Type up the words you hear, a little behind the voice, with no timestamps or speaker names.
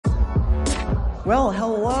Well,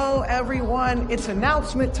 hello, everyone. It's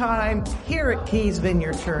announcement time here at Keys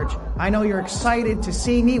Vineyard Church. I know you're excited to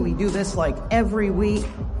see me. We do this like every week.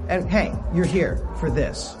 And hey, you're here for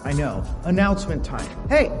this. I know. Announcement time.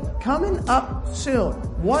 Hey, coming up soon,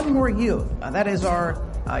 one more youth. That is our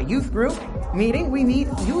youth group meeting. We meet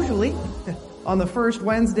usually on the first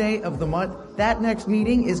Wednesday of the month. That next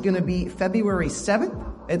meeting is going to be February 7th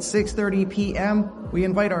at 6:30 p.m. We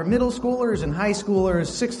invite our middle schoolers and high schoolers,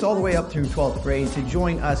 6th all the way up through 12th grade, to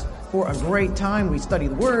join us for a great time. We study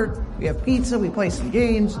the Word, we have pizza, we play some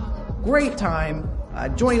games. Great time.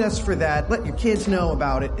 Join us for that. Let your kids know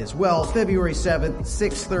about it as well. February 7th,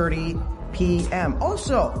 6:30 p.m.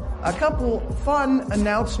 Also, a couple fun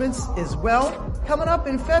announcements as well. Coming up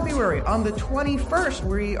in February, on the 21st,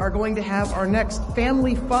 we are going to have our next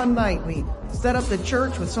family fun night. We set up the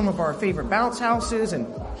church with some of our favorite bounce houses and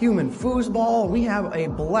human foosball. We have a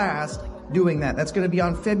blast doing that. That's going to be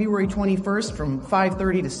on February 21st from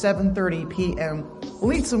 5:30 to 7:30 p.m.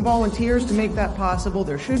 We'll need some volunteers to make that possible.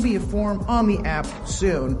 There should be a form on the app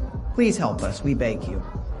soon. Please help us. We beg you.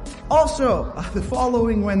 Also, the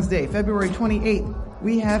following Wednesday, February 28th,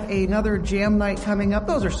 we have another jam night coming up.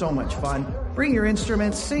 Those are so much fun. Bring your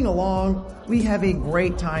instruments, sing along. We have a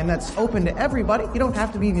great time. That's open to everybody. You don't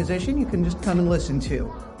have to be a musician. You can just come and listen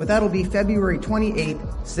too. But that'll be February 28th,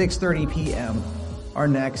 6:30 p.m., our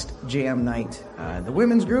next jam night. The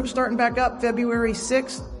women's group starting back up February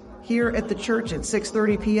 6th here at the church at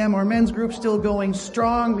 6:30 p.m. Our men's group still going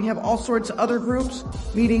strong. We have all sorts of other groups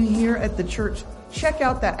meeting here at the church. Check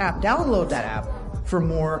out that app. Download that app for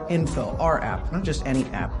more info. Our app, not just any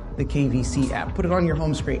app, the KVC app. Put it on your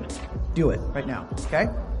home screen. Do it right now, okay?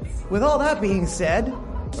 With all that being said,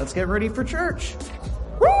 let's get ready for church.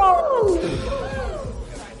 Woo!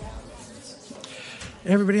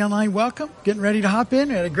 Everybody online, welcome. Getting ready to hop in.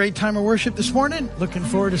 We had a great time of worship this morning. Looking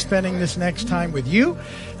forward to spending this next time with you.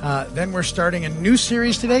 Then we're starting a new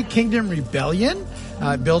series today, Kingdom Rebellion.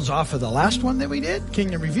 It builds off of the last one that we did,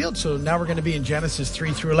 Kingdom Revealed. So now we're going to be in Genesis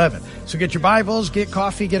 3 through 11. So get your Bibles, get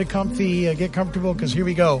coffee, get comfortable, because here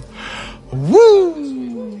we go. Woo!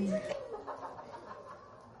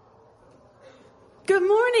 Good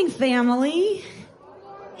morning, family.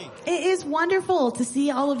 It is wonderful to see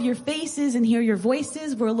all of your faces and hear your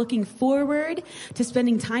voices. We're looking forward to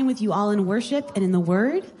spending time with you all in worship and in the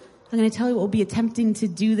Word. I'm going to tell you what we'll be attempting to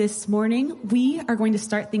do this morning. We are going to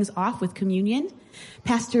start things off with communion.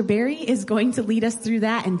 Pastor Barry is going to lead us through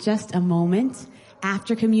that in just a moment.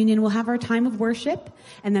 After communion, we'll have our time of worship,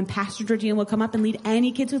 and then Pastor Georgina will come up and lead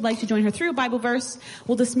any kids who'd like to join her through a Bible verse.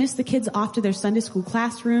 We'll dismiss the kids off to their Sunday school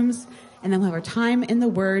classrooms, and then we'll have our time in the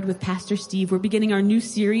Word with Pastor Steve. We're beginning our new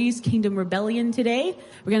series, Kingdom Rebellion, today.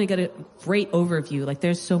 We're going to get a great overview. Like,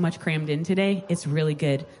 there's so much crammed in today. It's really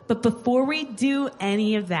good. But before we do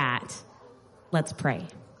any of that, let's pray.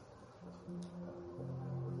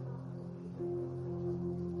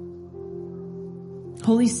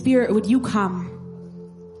 Holy Spirit, would you come?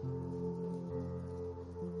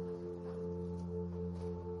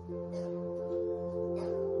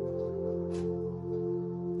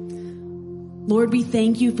 Lord, we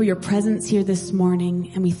thank you for your presence here this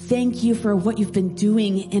morning, and we thank you for what you've been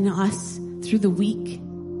doing in us through the week.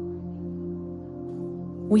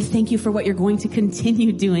 We thank you for what you're going to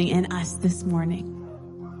continue doing in us this morning.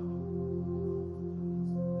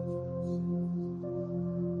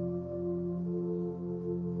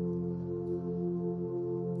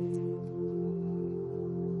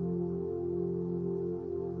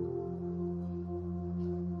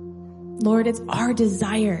 Lord, it's our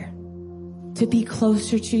desire to be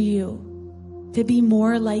closer to you, to be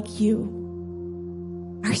more like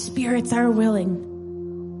you. Our spirits are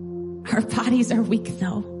willing. Our bodies are weak,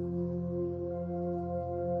 though.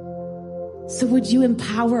 So would you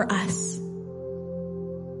empower us?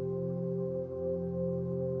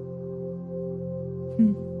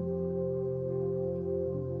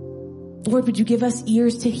 Lord, would you give us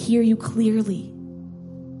ears to hear you clearly?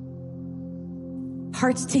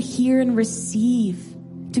 Hearts to hear and receive,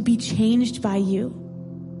 to be changed by you.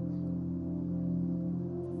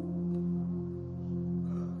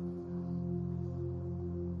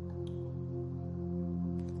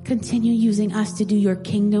 Continue using us to do your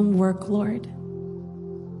kingdom work, Lord.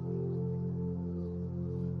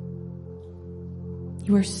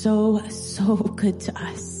 You are so, so good to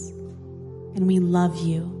us, and we love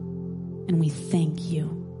you, and we thank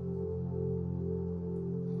you.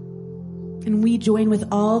 And we join with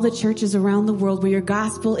all the churches around the world where your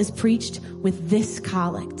gospel is preached with this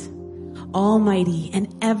collect. Almighty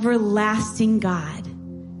and everlasting God,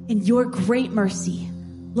 in your great mercy,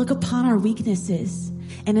 look upon our weaknesses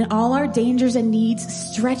And in all our dangers and needs,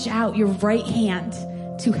 stretch out your right hand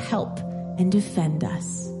to help and defend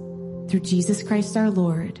us. Through Jesus Christ our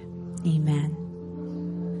Lord.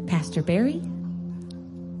 Amen. Pastor Barry?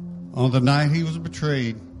 On the night he was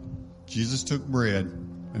betrayed, Jesus took bread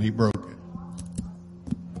and he broke it,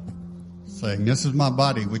 saying, "This is my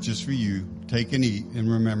body, which is for you. Take and eat in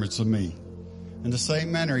remembrance of me." In the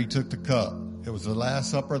same manner, he took the cup. It was the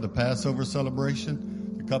Last Supper, the Passover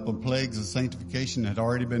celebration. The cup of plagues and sanctification had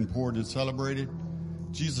already been poured and celebrated.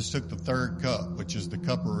 Jesus took the third cup, which is the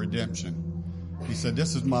cup of redemption. He said,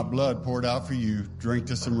 "This is my blood poured out for you. Drink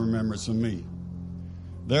this in remembrance of me."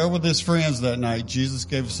 There with his friends that night, Jesus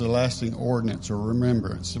gave us a lasting ordinance or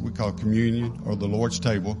remembrance that we call communion or the Lord's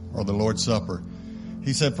table or the Lord's Supper.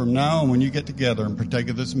 He said, "From now on, when you get together and partake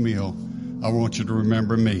of this meal, I want you to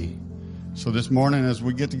remember me." So this morning, as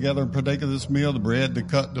we get together and partake of this meal, the bread, the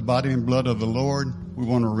cup, the body and blood of the Lord, we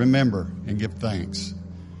want to remember and give thanks.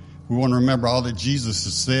 We want to remember all that Jesus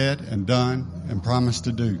has said and done and promised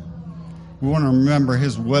to do. We want to remember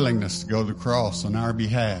his willingness to go to the cross on our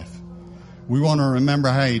behalf. We want to remember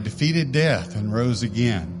how he defeated death and rose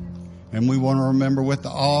again. And we want to remember with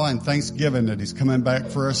awe and thanksgiving that he's coming back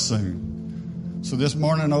for us soon. So this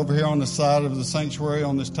morning over here on the side of the sanctuary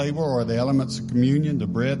on this table are the elements of communion, the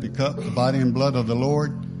bread, the cup, the body and blood of the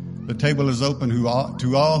Lord. The table is open to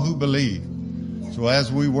all who believe. So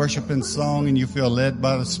as we worship in song and you feel led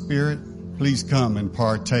by the Spirit, please come and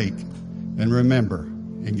partake and remember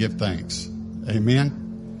and give thanks. Amen.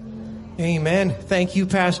 Amen. Thank you,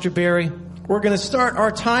 Pastor Barry. We're going to start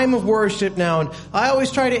our time of worship now. And I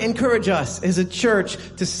always try to encourage us as a church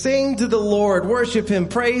to sing to the Lord, worship him,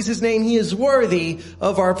 praise his name. He is worthy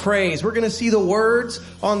of our praise. We're going to see the words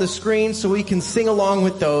on the screen so we can sing along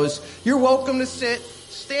with those. You're welcome to sit,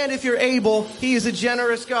 stand if you're able. He is a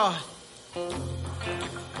generous God.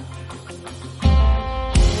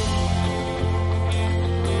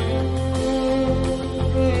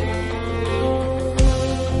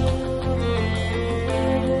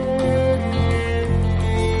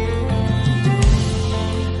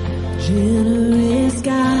 Generous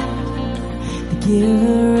God, the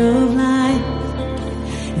giver of life,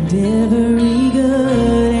 and every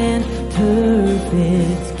good and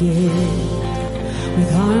perfect gift.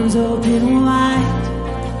 With arms open wide,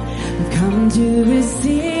 we've come to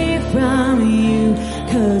receive from you,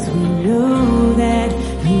 'cause we know that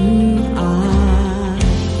you are.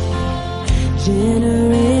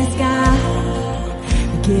 Generous God,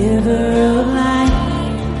 the giver of life,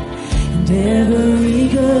 and every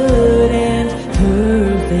good and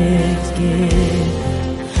perfect gift.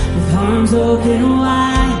 With arms open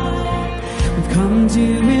wide, we've come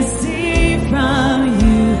to receive from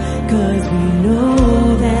you, 'cause we know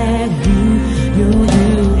that you'll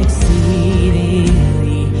do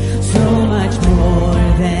exceedingly so much more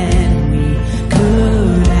than we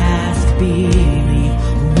could ask, believe,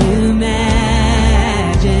 or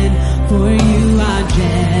imagine. For you are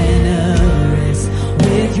generous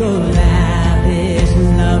with your lavish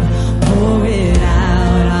love. Pour it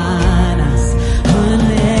out on us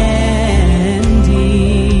unending.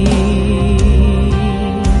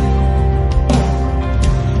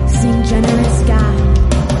 Sing, generous God.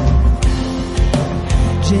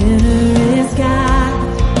 Generous God,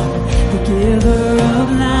 the giver of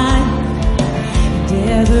life, and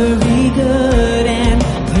every good and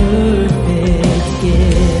perfect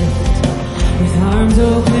gift. With arms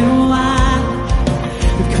open wide,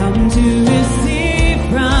 we've come to receive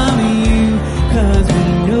from you, 'cause we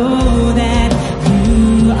know that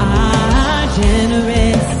you are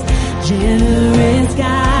generous, generous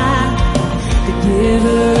God, the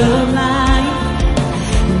giver of life,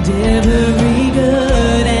 and every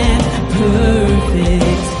good and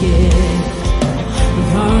perfect gift.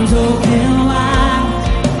 With arms open wide,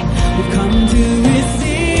 we've come to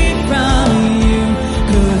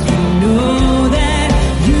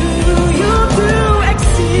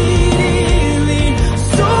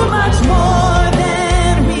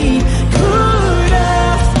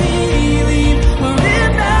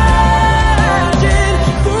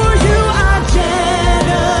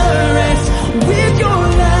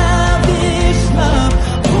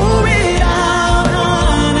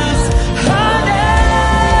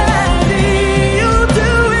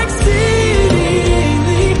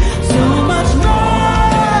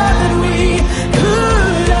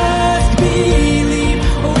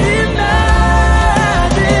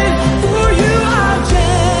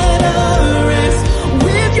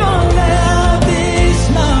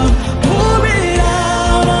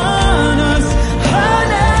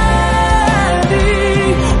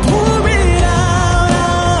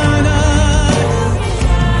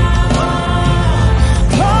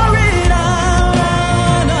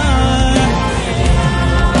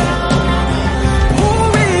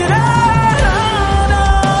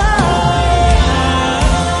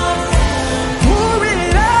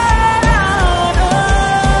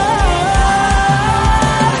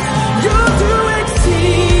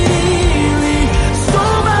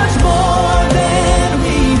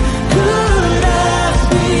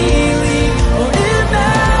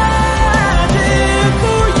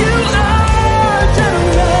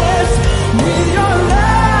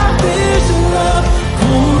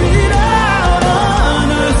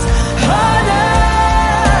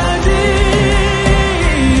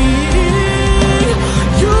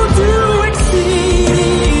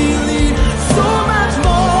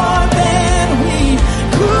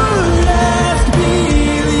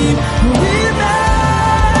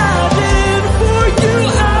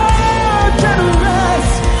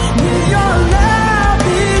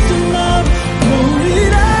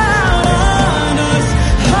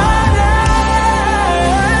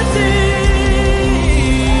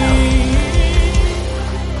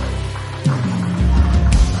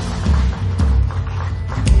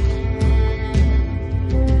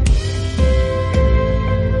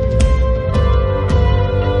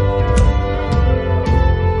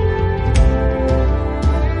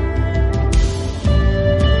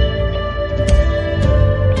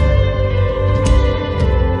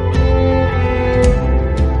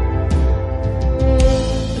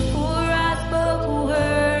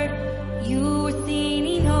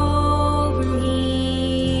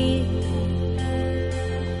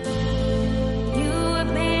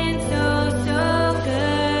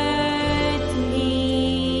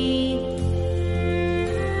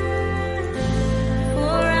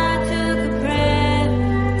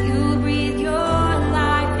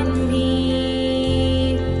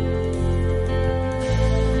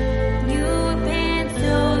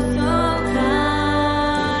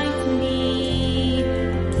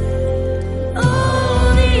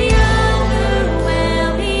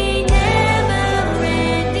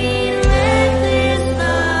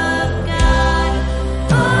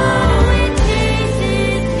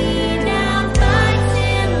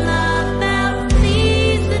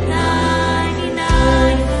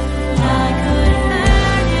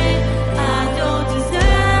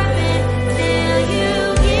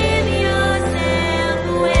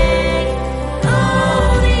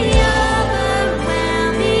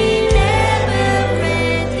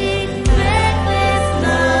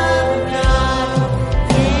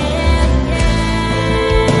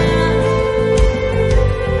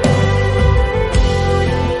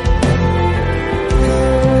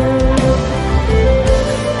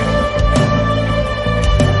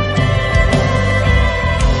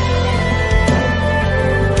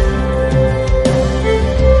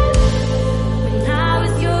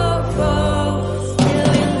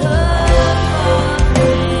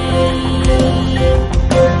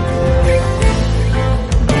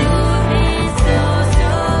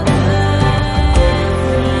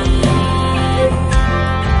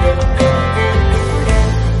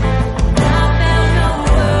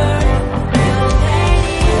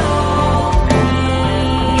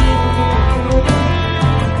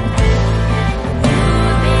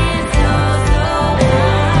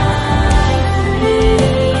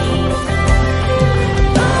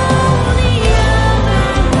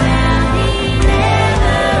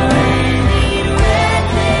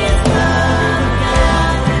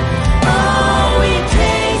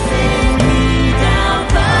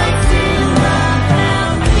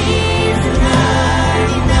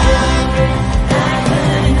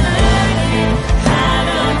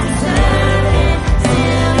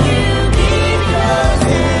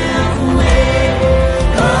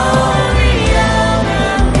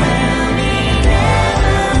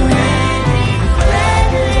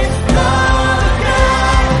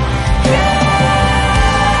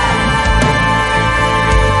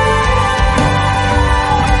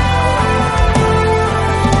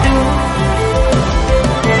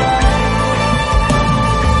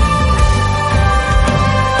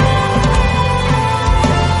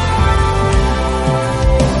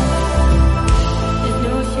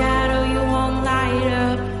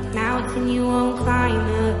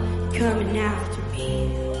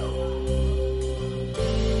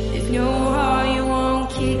There's no wall you won't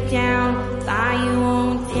kick down, lie you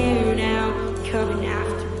won't tear down, coming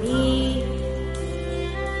after me.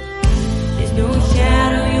 There's no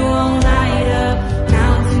shadow you won't light up,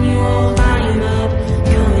 mountain you won't climb up,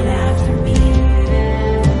 coming after me.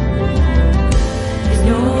 There's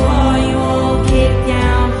no wall you won't kick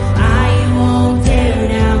down, lie you won't tear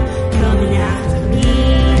down, coming after me.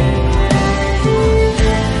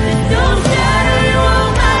 There's no shadow you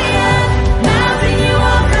won't light up, mountain you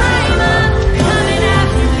won't climb up, coming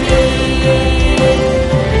after me.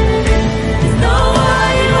 There's no wall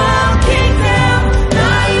you won't kick down,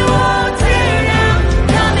 lie you won't tear down,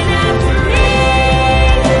 coming after me.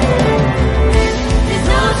 There's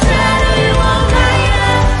no shadow you won't light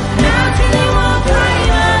up, mountain you won't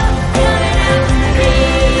climb up, coming after me.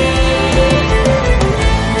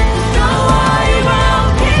 There's no wall you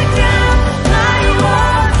won't kick down, lie you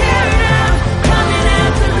won't tear down, coming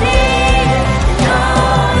after me. And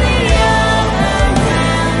all the others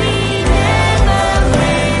around me never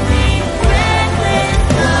raise me, reckless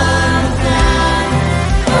love of God.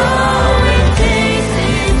 All it takes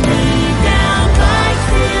is me down, fights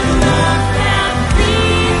in love down,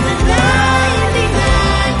 leaves the 99.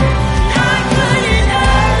 I couldn't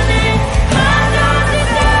earn it, I don't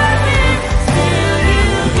deserve it, still you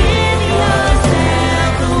give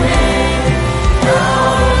yourself away.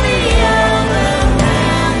 All the others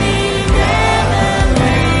around me never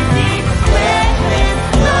raise me, reckless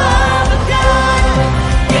love of God.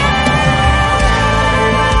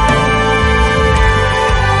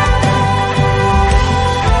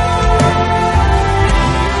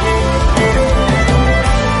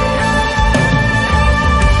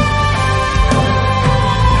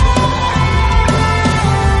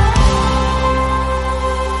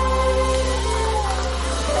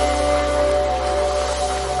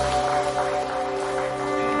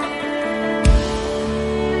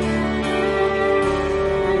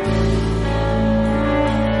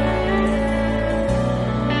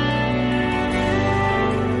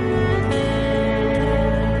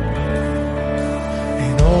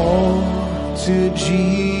 And all to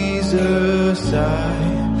Jesus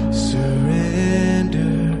I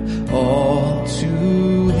surrender. All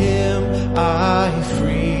to Him I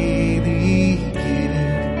freely give.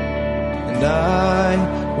 And I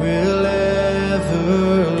will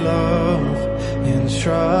ever love and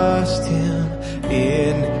trust Him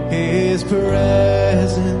in His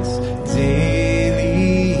presence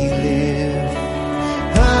daily live.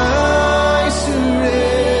 I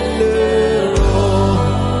surrender all.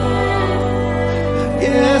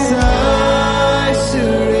 Yes, I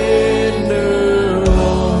surrender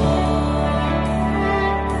all.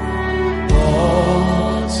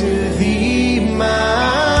 All to Thee,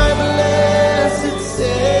 my blessed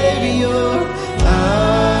Savior.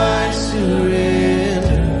 I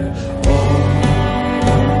surrender all.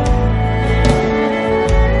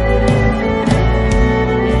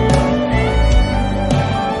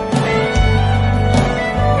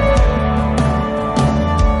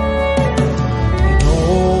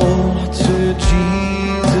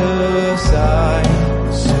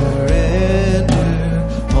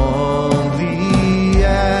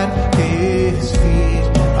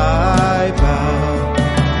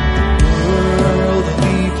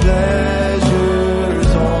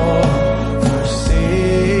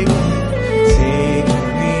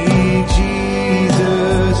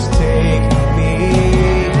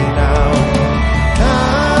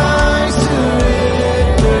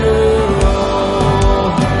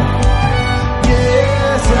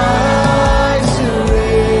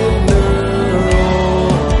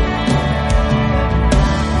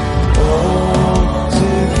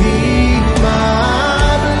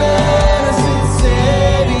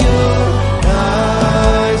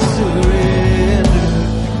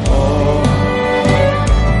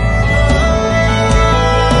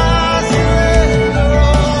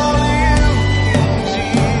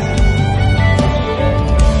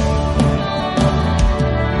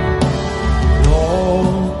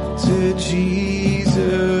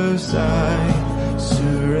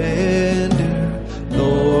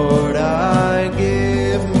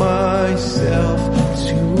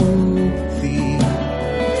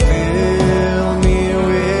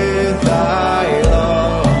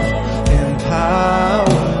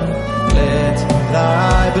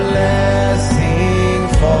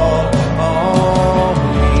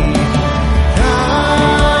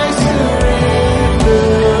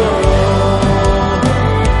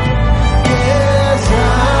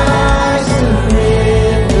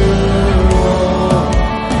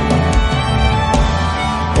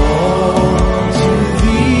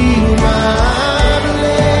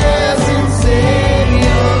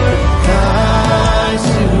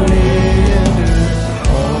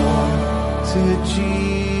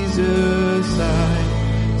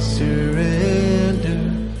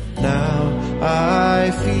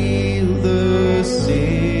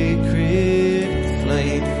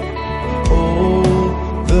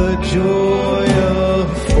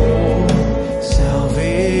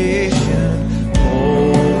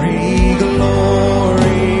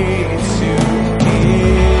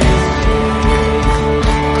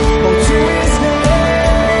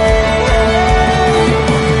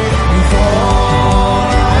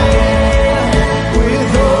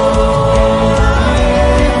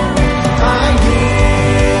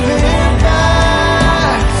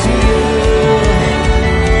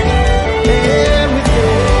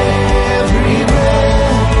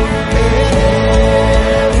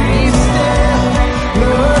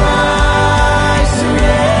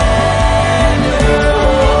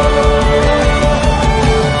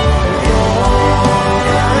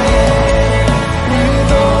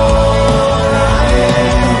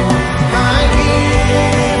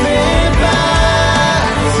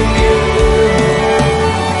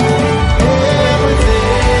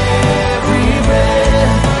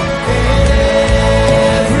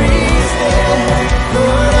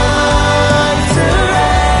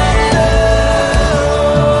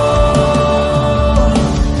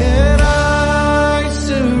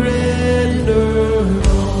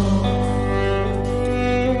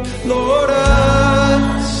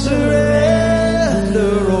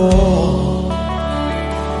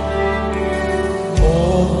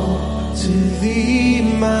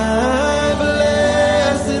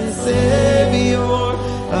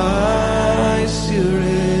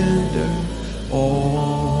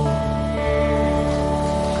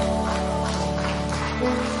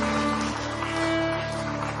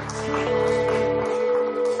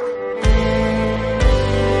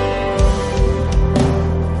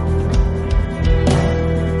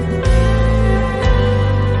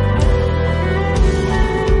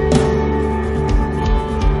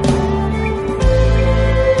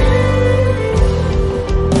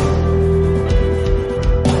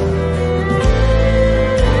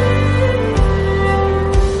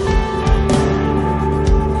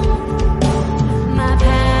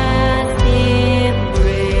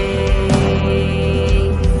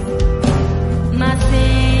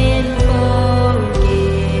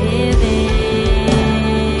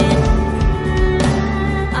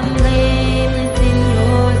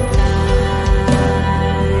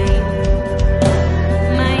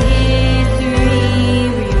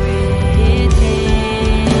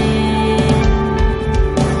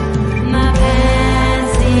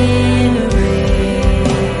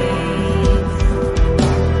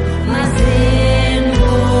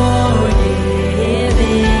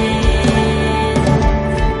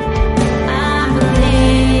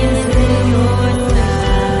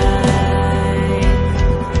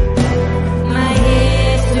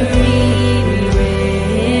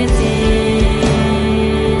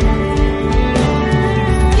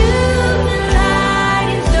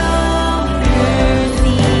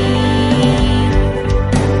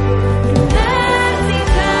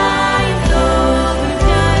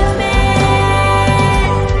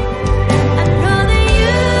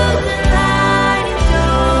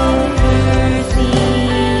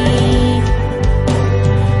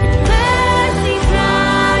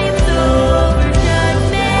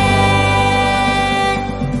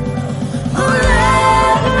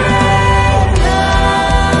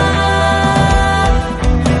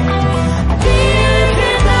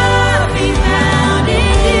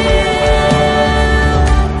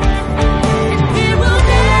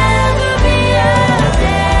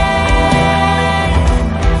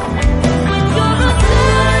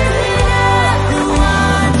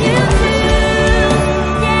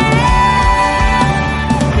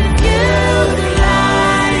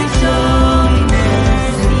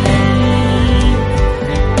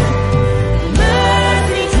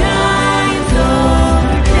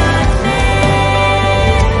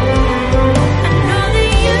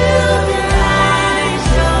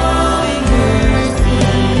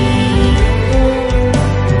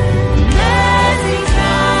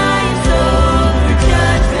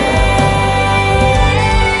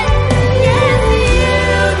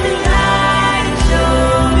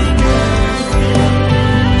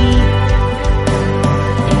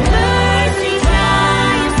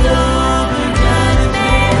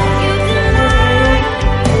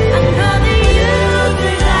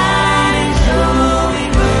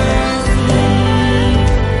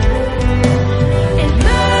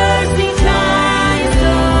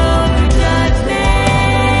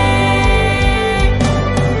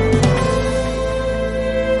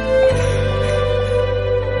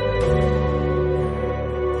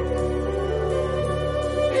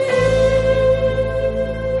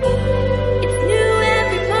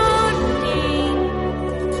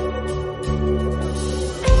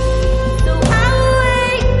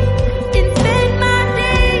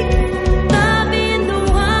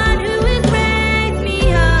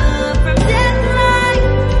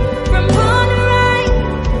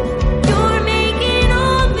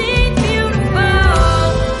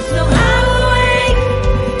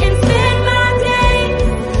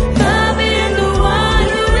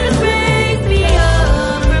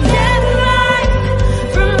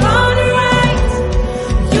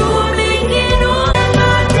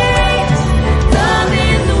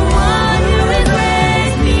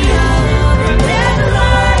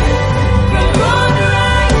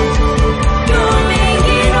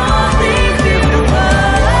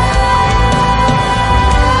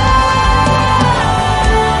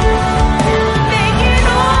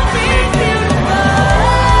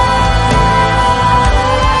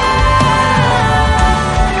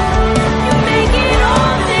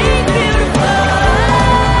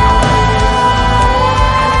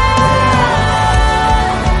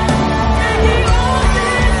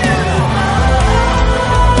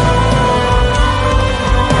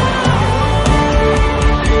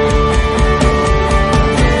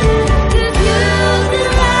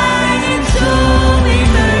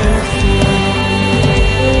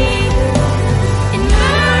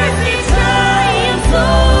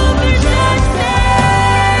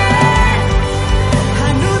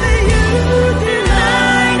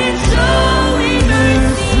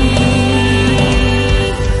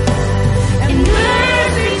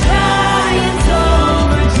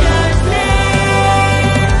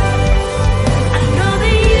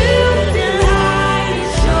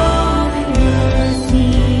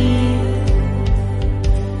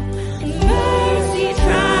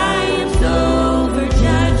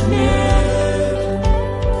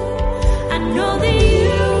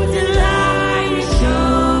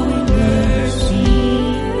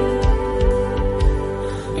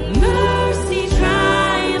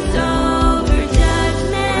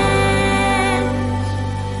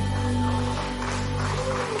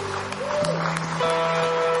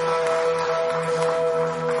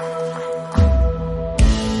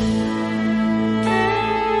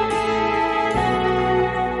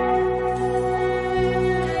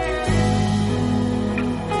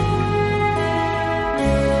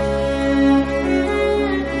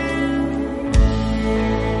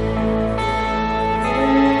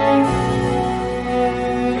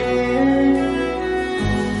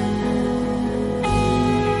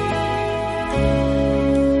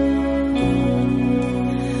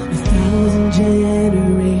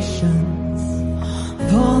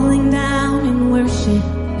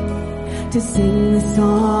 to sing the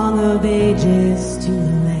song of ages to the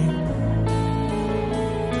Lamb.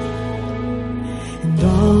 And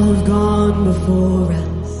all who've gone before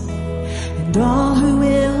us, and all who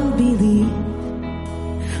will believe,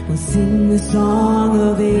 will sing the song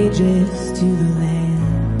of ages to the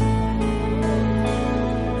Lamb.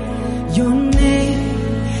 Your name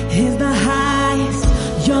is the highest,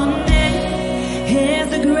 your name is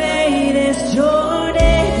the greatest, your name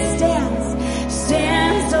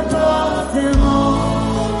stands above them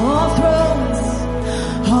all thrones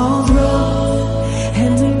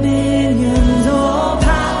and dominions, all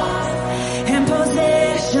powers and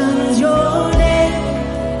possessions. Your name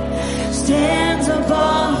stands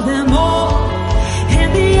above them all,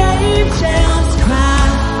 and the angels cry,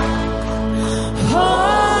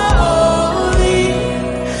 holy,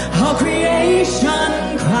 all creation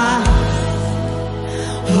cries,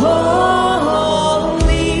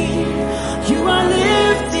 holy, you are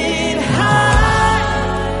lifted high,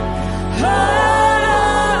 holy,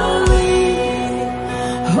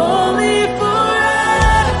 holy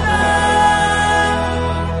forever.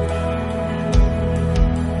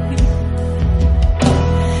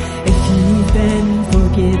 If you've been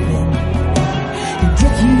forgiven, and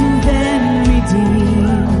if you've been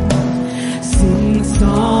redeemed, sing the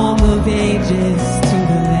song of ages to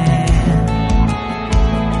the Lamb.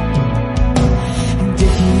 And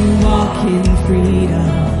if you walk in freedom,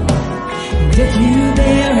 and if you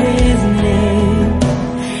bear His name,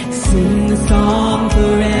 sing the song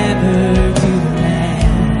forever to the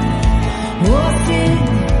Lamb. Oh, sing,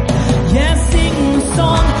 yes, sing the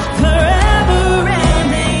song forever and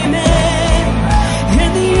amen.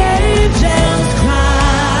 And the angels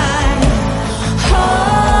cry,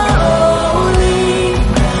 holy,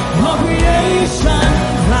 all creation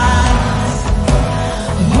cries,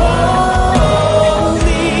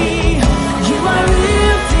 holy, you are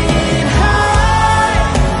lifted high,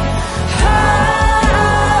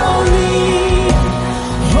 holy,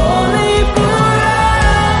 holy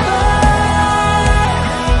forever.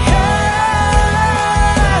 Yeah,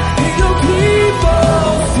 your people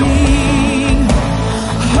sing,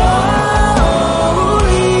 holy,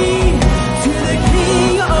 to the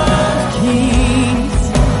King of Kings,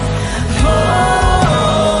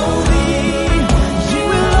 holy, you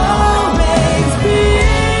will always be,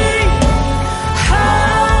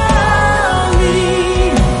 holy,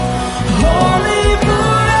 holy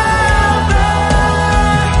forever.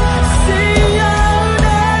 Sing your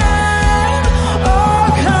name, oh,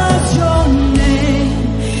 'cause your name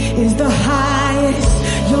is the highest,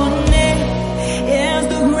 your name is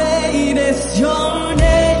the greatest, your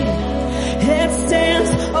name, it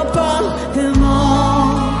stands above them all,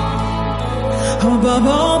 above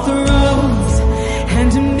all thrones and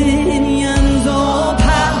dominions, all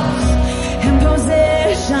powers and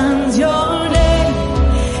possessions. Your name,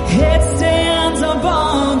 it stands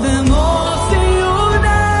above them all. Say your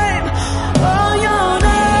name, oh, your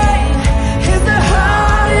name is the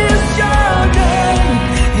highest, your name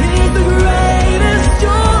is the greatest,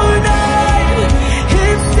 your name,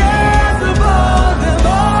 it stands above them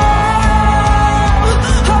all,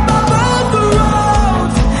 above all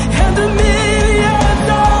thrones and dominions,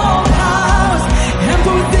 all powers and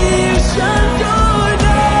positions. Your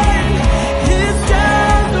name, it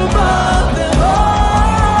stands above them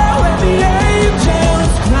all, and the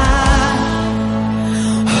angels cry,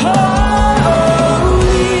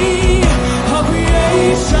 holy, all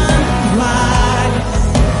creation cries,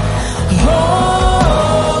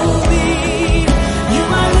 holy, you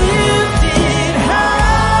are lifted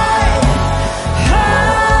high,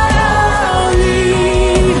 holy,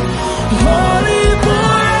 holy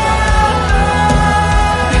forever.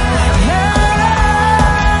 Yeah,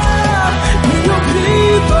 your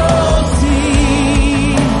people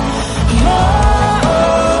sing, holy,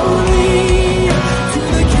 to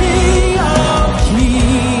the King of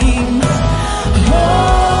Kings,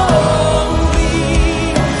 holy,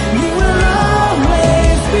 you will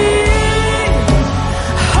always be,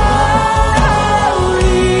 holy,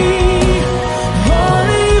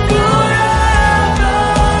 holy forever.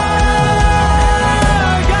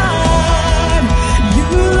 God, you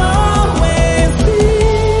will always be,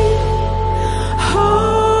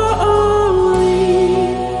 holy,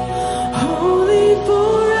 holy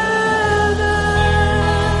forever.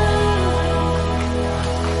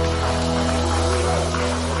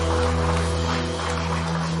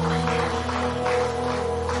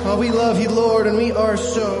 Oh, we love you, Lord, and we are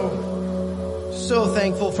so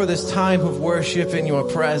thankful for this time of worship in your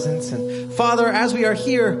presence. And Father, as we are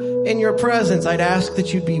here in your presence. I'd ask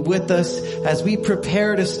that you'd be with us as we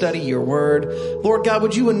prepare to study your word. Lord God,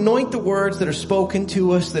 would you anoint the words that are spoken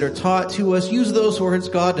to us, that are taught to us? Use those words,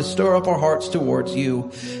 God, to stir up our hearts towards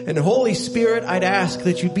you. And Holy Spirit, I'd ask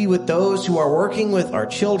that you'd be with those who are working with our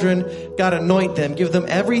children. God, anoint them. Give them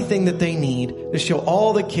everything that they need to show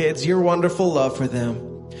all the kids your wonderful love for them.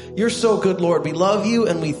 You're so good, Lord. We love you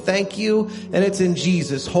and we thank you. And it's in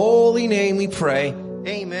Jesus' holy name we pray.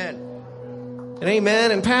 Amen. And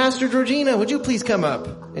amen. And Pastor Georgina, would you please come up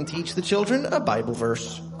and teach the children a Bible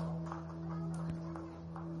verse?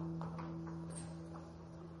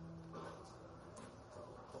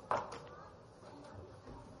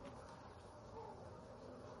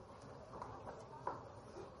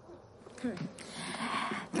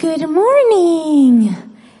 Good morning.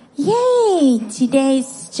 Yay! Today's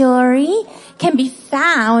story can be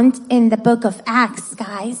found in the book of Acts,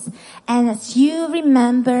 guys. And as you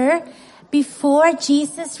remember, before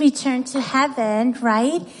Jesus returned to heaven,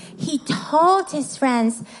 right, he told his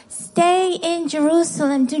friends, stay in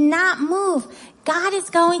Jerusalem, do not move. God is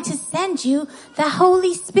going to send you the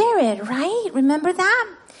Holy Spirit, right? Remember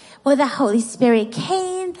that? Well, the Holy Spirit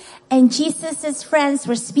came and Jesus' friends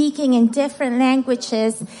were speaking in different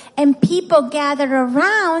languages and people gathered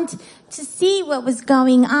around to see what was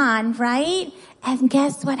going on, right? And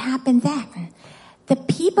guess what happened then? The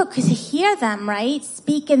people could hear them, right?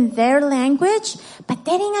 Speak in their language, but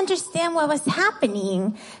they didn't understand what was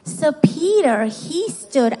happening. So Peter, he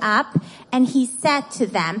stood up and he said to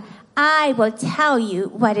them, I will tell you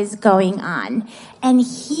what is going on. And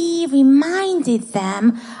he reminded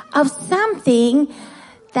them of something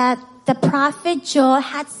that the prophet Joel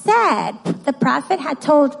had said. The prophet had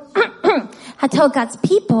told, had told God's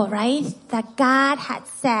people, right? That God had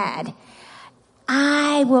said,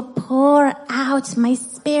 I will pour out my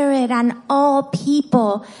spirit on all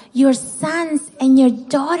people. Your sons and your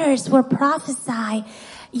daughters will prophesy.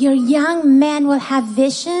 Your young men will have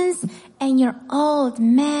visions and your old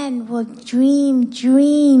men will dream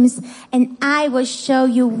dreams. And I will show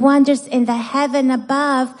you wonders in the heaven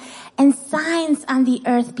above and signs on the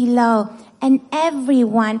earth below. And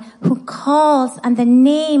everyone who calls on the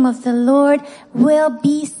name of the Lord will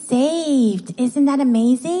be saved. Isn't that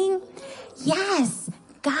amazing? Yes,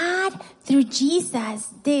 God, through Jesus,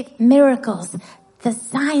 did miracles, the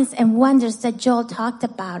signs and wonders that Joel talked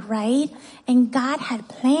about, right? And God had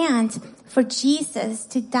planned for Jesus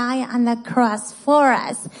to die on the cross for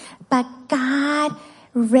us. But God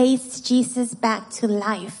raised Jesus back to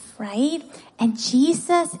life, right? And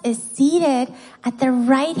Jesus is seated at the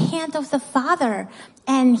right hand of the Father.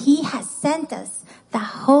 And he has sent us the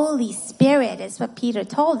Holy Spirit, is what Peter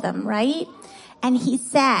told them, right? And he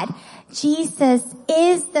said, Jesus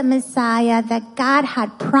is the Messiah that God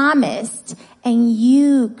had promised, and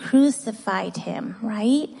you crucified him,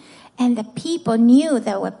 right? And the people knew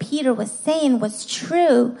that what Peter was saying was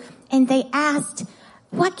true, and they asked,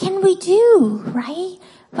 what can we do, right?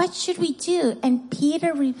 What should we do? And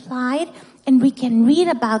Peter replied, and we can read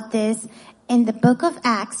about this in the book of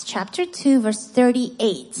Acts, chapter 2, verse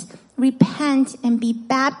 38. Repent and be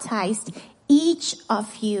baptized, each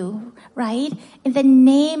of you, right, in the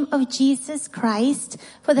name of Jesus Christ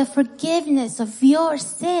for the forgiveness of your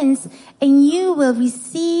sins, and you will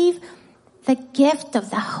receive the gift of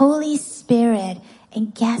the Holy Spirit.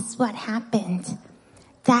 And guess what happened?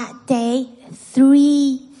 That day,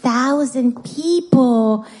 3,000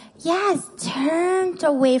 people, yes, turned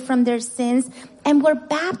away from their sins and were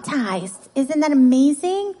baptized. Isn't that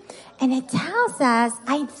amazing? And it tells us,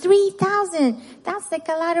 3,000. That's like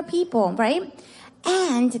a lot of people, right?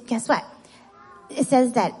 And guess what? It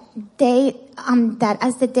says that that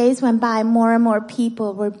as the days went by, more and more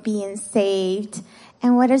people were being saved.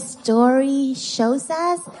 And what a story shows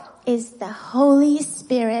us is the Holy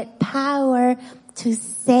Spirit power to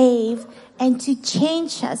save and to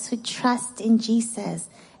change us who trust in Jesus.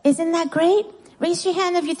 Isn't that great? Raise your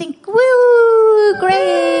hand if you think, woo,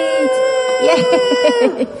 great.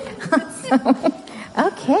 Yay. Awesome.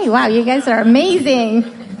 Okay, wow, you guys are amazing.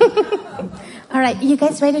 All right, you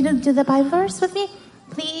guys ready to do the Bible verse with me?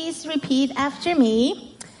 Please repeat after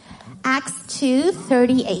me. Acts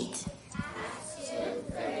 2:38.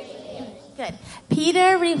 Good.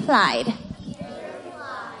 Peter replied,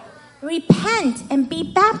 repent and be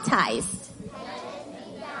baptized,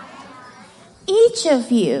 each of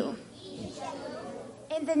you,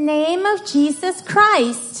 in the name of Jesus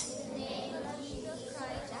Christ,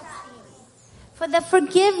 for the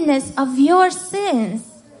forgiveness of your sins,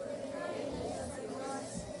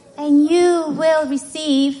 and you will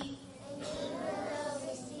receive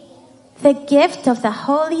the gift of the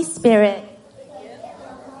Holy Spirit.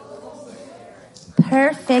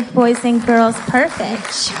 Perfect, boys and girls.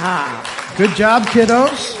 Perfect. Good job,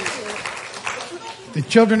 kiddos. The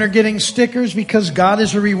children are getting stickers because God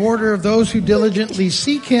is a rewarder of those who diligently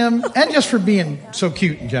seek Him, and just for being so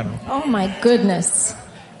cute in general. Oh my goodness.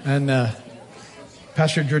 And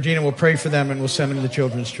Pastor Georgina will pray for them, and we'll send them to the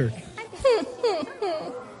children's church.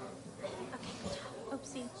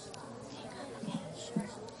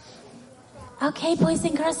 Okay, boys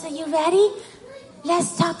and girls, are you ready?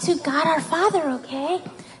 Let's talk to God our Father, okay?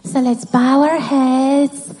 So let's bow our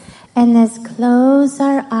heads and let's close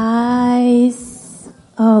our eyes.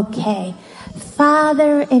 Okay.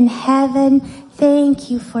 Father in heaven,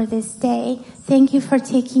 thank you for this day. Thank you for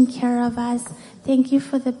taking care of us. Thank you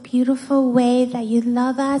for the beautiful way that you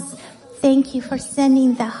love us. Thank you for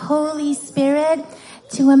sending the Holy Spirit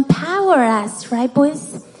to empower us, right,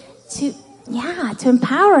 boys? To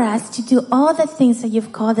empower us to do all the things that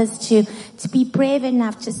you've called us to be brave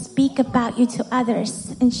enough to speak about you to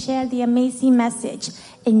others and share the amazing message.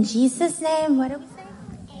 In Jesus' name, what do we say?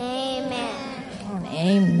 Amen.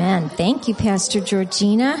 Amen. Thank you, Pastor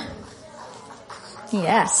Georgina.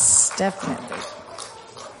 Yes, definitely.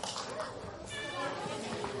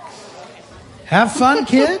 Have fun,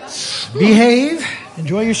 kids. Behave.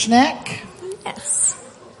 Enjoy your snack. Yes.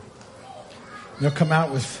 They'll come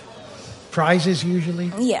out with prizes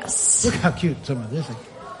usually. Yes. Look how cute some of this is.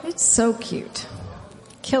 It's so cute.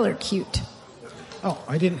 Killer cute. Oh,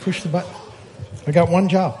 I didn't push the button. I got one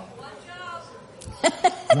job.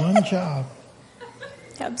 One job.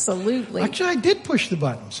 Absolutely. Actually, I did push the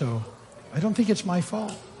button, so I don't think it's my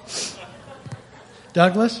fault.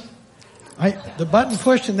 Douglas, the button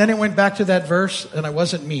pushed and then it went back to that verse, and it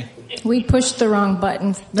wasn't me. We pushed the wrong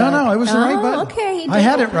button. No, it was the right button. Okay. I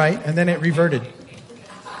had it right, and then it reverted.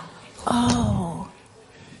 Oh.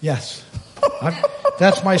 Yes.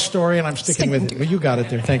 That's my story, and I'm sticking with it. Well, you got it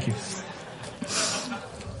there. Thank you.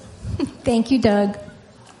 Thank you, Doug.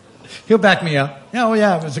 He'll back me up. Oh,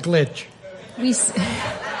 yeah, it was a glitch.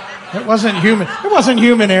 It wasn't human. It wasn't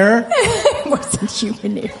human error. It wasn't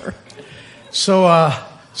human error. So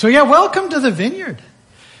yeah, welcome to the Vineyard.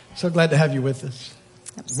 So glad to have you with us.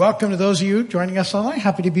 Absolutely. Welcome to those of you joining us online.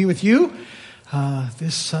 Happy to be with you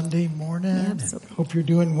this Sunday morning. Absolutely. Hope you're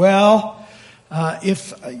doing well.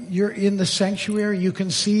 If you're in the sanctuary, you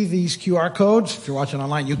can see these QR codes. If you're watching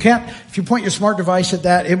online, you can't. If you point your smart device at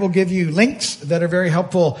that, it will give you links that are very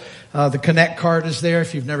helpful. The Connect card is there.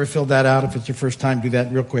 If you've never filled that out, if it's your first time, do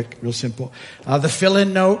that real quick, real simple. The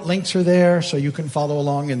fill-in note links are there, so you can follow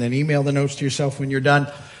along and then email the notes to yourself when you're done.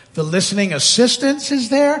 The listening assistance is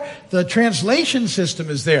there. The translation system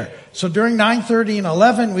is there. So during 9:30 and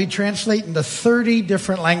 11, we translate into 30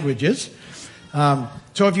 different languages.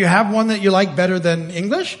 So if you have one that you like better than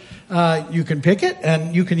English, you can pick it,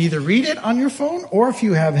 and you can either read it on your phone, or if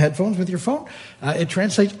you have headphones with your phone, it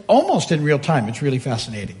translates almost in real time. It's really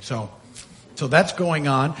fascinating. So that's going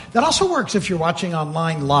on. That also works if you're watching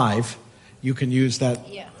online live. You can use that.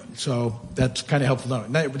 Yeah. So that's kind of helpful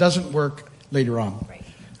to know. It doesn't work later on.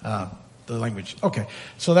 Right. The language. Okay.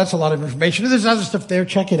 So that's a lot of information. There's other stuff there.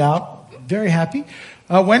 Check it out. Very happy.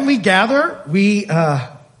 When we gather, we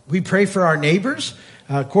pray for our neighbors.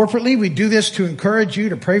 Corporately, we do this to encourage you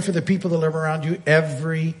to pray for the people that live around you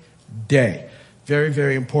every day. Very,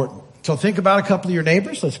 very important. So think about a couple of your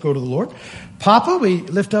neighbors. Let's go to the Lord. Papa, we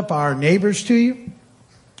lift up our neighbors to you.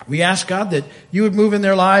 We ask God that you would move in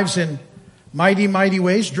their lives in mighty, mighty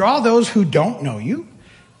ways. Draw those who don't know you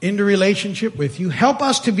into relationship with you. Help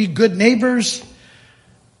us to be good neighbors,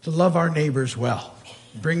 to love our neighbors well.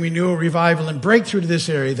 Bring renewal, revival, and breakthrough to this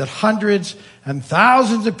area, that hundreds and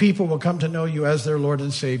thousands of people will come to know you as their Lord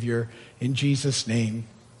and Savior. In Jesus' name,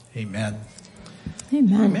 amen.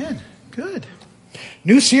 Amen. Amen. Good.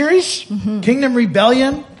 New series, Kingdom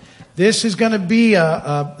Rebellion. This is going to be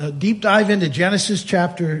a deep dive into Genesis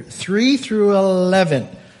chapter 3 through 11.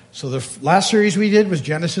 So the last series we did was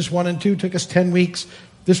Genesis 1 and 2. Took us 10 weeks.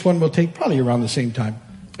 This one will take probably around the same time.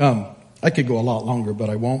 I could go a lot longer, but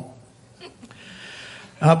I won't.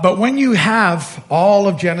 But when you have all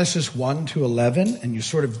of Genesis 1 to 11 and you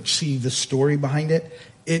sort of see the story behind it,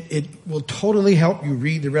 it will totally help you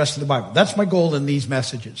read the rest of the Bible. That's my goal in these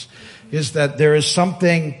messages, is that there is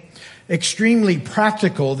something extremely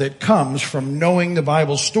practical that comes from knowing the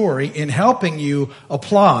Bible story in helping you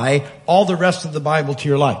apply all the rest of the Bible to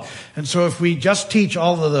your life. And so if we just teach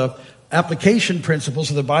all of the application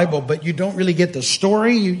principles of the Bible, but you don't really get the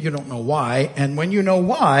story, you don't know why. And when you know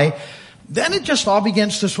why, then it just all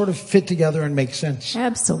begins to sort of fit together and make sense.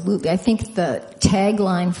 Absolutely. I think the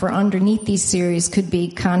tagline for underneath these series could be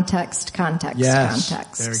context, context, yes,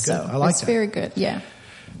 context. Very good. So I like it's that. very good. Yeah.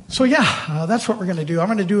 So that's what we're going to do. I'm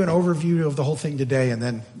going to do an overview of the whole thing today, and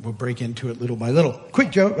then we'll break into it little by little.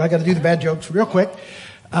 Quick joke. I got to do the bad jokes real quick.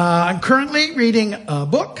 I'm currently reading a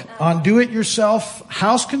book on do-it-yourself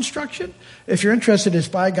house construction. If you're interested, it's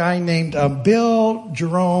by a guy named Bill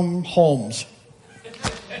Jerome Holmes.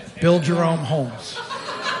 Bill Jerome Holmes.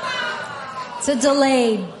 It's a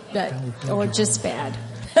delayed, or just bad.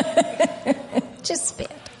 Just bad.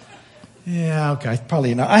 Yeah, okay,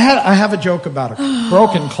 probably not. I have a joke about a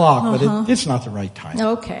broken clock, but it's not the right time.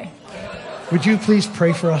 Okay. Would you please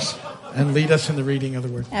pray for us and lead us in the reading of the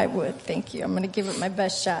word? I would. Thank you. I'm going to give it my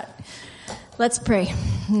best shot. Let's pray,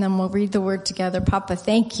 and then we'll read the word together. Papa,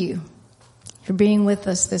 thank you for being with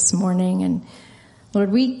us this morning. And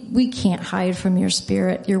Lord, we can't hide from your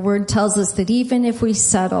spirit. Your word tells us that even if we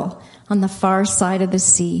settle on the far side of the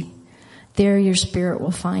sea, there your spirit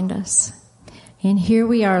will find us. And here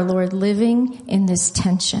we are, Lord, living in this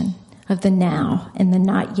tension of the now and the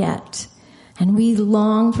not yet. And we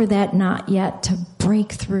long for that not yet to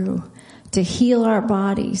break through, to heal our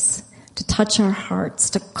bodies, to touch our hearts,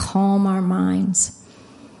 to calm our minds.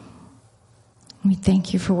 We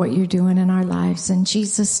thank you for what you're doing in our lives. In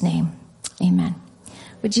Jesus' name, amen.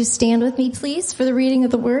 Would you stand with me, please, for the reading of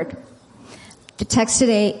the word? The text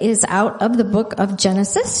today is out of the book of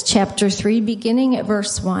Genesis, chapter 3, beginning at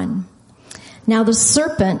verse 1. Now the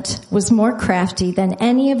serpent was more crafty than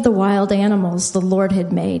any of the wild animals the Lord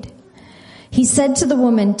had made. He said to the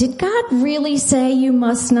woman, "Did God really say you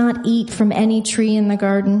must not eat from any tree in the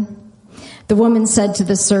garden?" The woman said to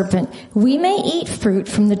the serpent, "We may eat fruit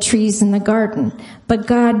from the trees in the garden, but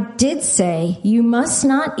God did say you must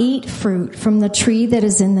not eat fruit from the tree that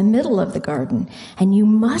is in the middle of the garden, and you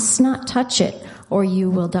must not touch it, or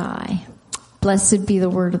you will die." Blessed be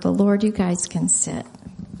the word of the Lord. You guys can sit.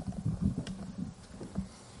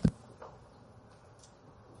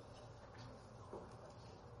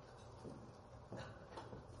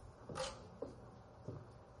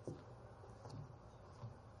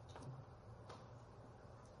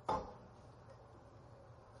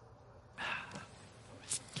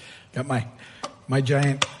 Got my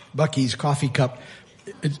giant Buc-ee's coffee cup.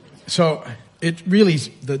 So it really,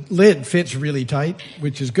 the lid fits really tight,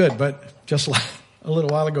 which is good. But just like a little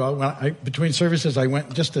while ago, between services, I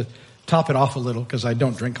went just to top it off a little because I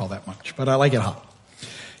don't drink all that much. But I like it hot.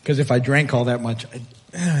 Because if I drank all that much,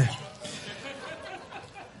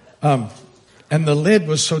 and the lid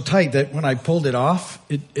was so tight that when I pulled it off,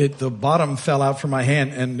 the bottom fell out from my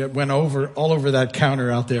hand and it went all over that counter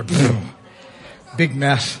out there. Big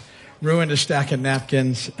mess. Ruined a stack of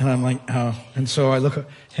napkins, and I'm like, oh. And so I look,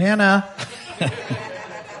 Hannah,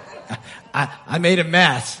 I made a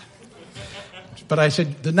mess. But I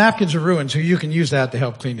said, the napkins are ruined, so you can use that to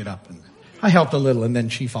help clean it up. And I helped a little, and then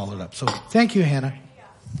she followed up. So thank you, Hannah.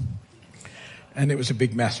 And it was a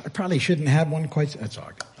big mess. I probably shouldn't have one quite. That's all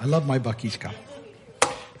good. I love my Buc-ee's cup.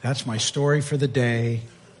 That's my story for the day.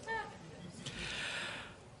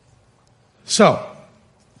 So,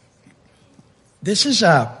 this is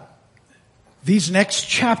these next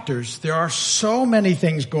chapters, there are so many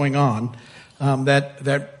things going on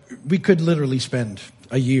that we could literally spend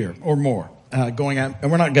a year or more going on,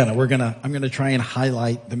 and we're not gonna. I'm gonna try and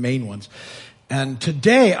highlight the main ones. And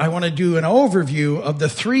today I want to do an overview of the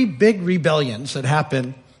 3 big rebellions that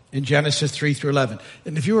happened in Genesis 3 through 11.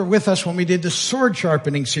 And if you were with us when we did the sword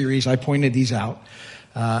sharpening series, I pointed these out.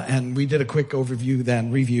 And we did a quick overview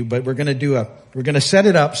then, review, but we're going to set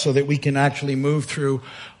it up so that we can actually move through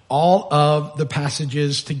all of the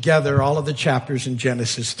passages together, all of the chapters in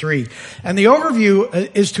Genesis 3. And the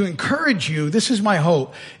overview is to encourage you, this is my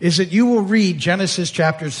hope, is that you will read Genesis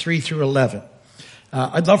chapters 3 through 11.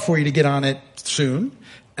 I'd love for you to get on it soon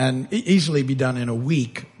and easily be done in a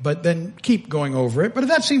week, but then keep going over it. But if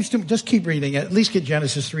that seems to, just keep reading it, at least get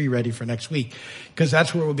Genesis 3 ready for next week, because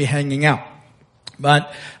that's where we'll be hanging out.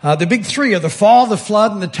 But the big 3 are the fall, the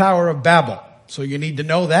flood, and the Tower of Babel. So you need to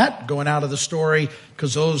know that going out of the story,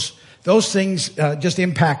 because those things just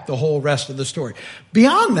impact the whole rest of the story.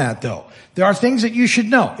 Beyond that, though, there are things that you should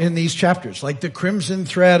know in these chapters, like the crimson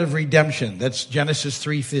thread of redemption. That's Genesis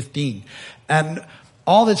 3:15, and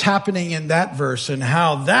all that's happening in that verse and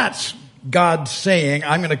how that's God saying,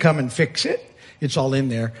 "I'm going to come and fix it." It's all in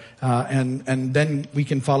there. And then we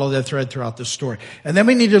can follow that thread throughout the story. And then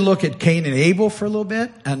we need to look at Cain and Abel for a little bit.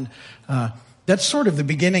 And that's sort of the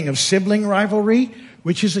beginning of sibling rivalry,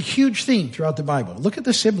 which is a huge theme throughout the Bible. Look at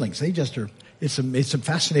the siblings. They just are, it's a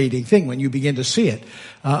fascinating thing when you begin to see it,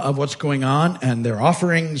 of what's going on and their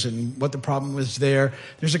offerings and what the problem was there.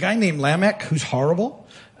 There's a guy named Lamech who's horrible.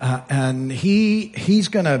 And he's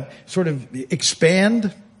going to sort of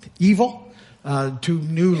expand evil to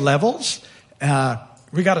new levels.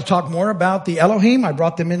 We got to talk more about the Elohim. I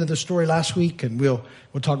brought them into the story last week, and we'll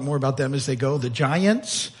talk more about them as they go. The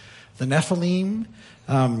giants, the Nephilim,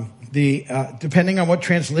 depending on what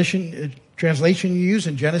translation you use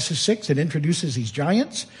in Genesis 6, it introduces these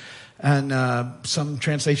giants. And some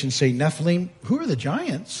translations say Nephilim. Who are the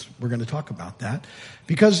giants? We're going to talk about that.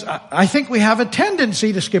 Because I think we have a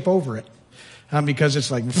tendency to skip over it. Because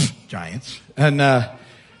it's like, giants.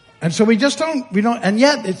 And so we don't, and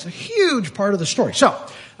yet it's a huge part of the story. So,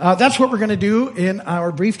 that's what we're going to do in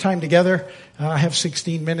our brief time together. I have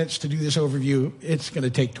 16 minutes to do this overview. It's going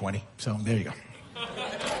to take 20. So there you go.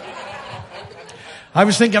 I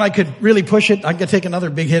was thinking I could really push it. I could take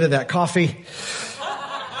another big hit of that coffee.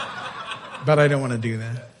 But I don't want to do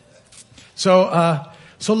that.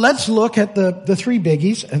 So let's look at the three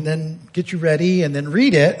biggies and then get you ready and then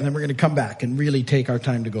read it. And then we're going to come back and really take our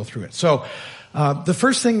time to go through it. So, the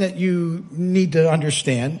first thing that you need to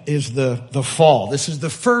understand is the fall. This is the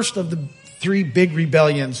first of the three big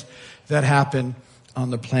rebellions that happen on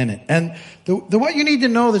the planet. And what you need to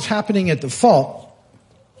know that's happening at the fall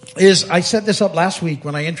is, I set this up last week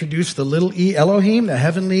when I introduced the little e Elohim, the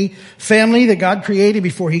heavenly family that God created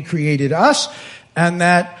before He created us, and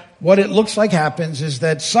that what it looks like happens is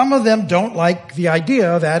that some of them don't like the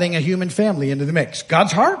idea of adding a human family into the mix.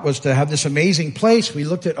 God's heart was to have this amazing place. We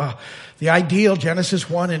looked at the ideal, Genesis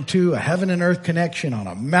 1 and 2, a heaven and earth connection on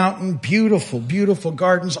a mountain, beautiful, beautiful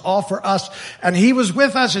gardens, all for us. And He was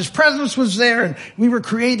with us. His presence was there, and we were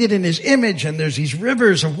created in His image, and there's these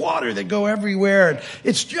rivers of water that go everywhere, and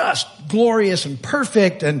it's just glorious and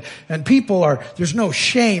perfect, and people there's no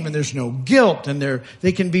shame and there's no guilt, and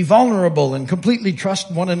they can be vulnerable and completely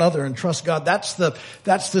trust one another and trust God. That's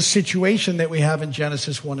the situation that we have in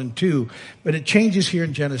Genesis 1 and 2, but it changes here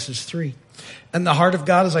in Genesis 3. And the heart of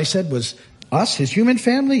God, as I said, was us, His human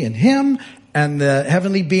family, and Him, and the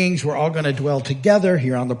heavenly beings were all going to dwell together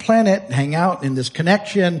here on the planet, hang out in this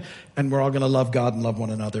connection, and we're all going to love God and love one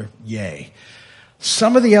another. Yay.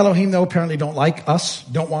 Some of the Elohim, though, apparently don't like us,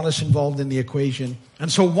 don't want us involved in the equation.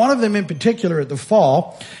 And so one of them in particular at the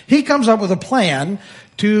fall, he comes up with a plan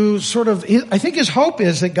to sort of, I think his hope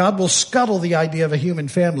is that God will scuttle the idea of a human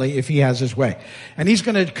family if He has His way. And He's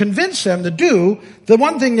going to convince them to do the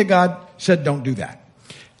one thing that God said, don't do that.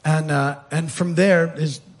 And from there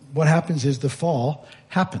is what happens is the fall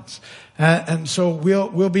happens. And so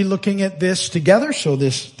we'll be looking at this together. So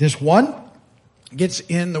this one gets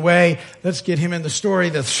in the way. Let's get him in the story.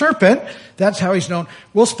 The serpent, that's how he's known.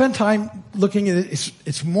 We'll spend time looking at it.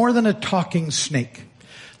 It's more than a talking snake.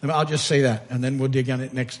 I'll just say that, and then we'll dig on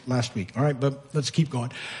it last week. All right, but let's keep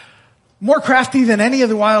going. More crafty than any of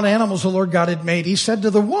the wild animals the Lord God had made, He said to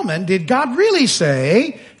the woman, did God really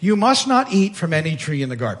say, you must not eat from any tree in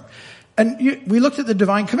the garden? And we looked at the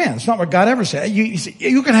divine command. It's not what God ever said.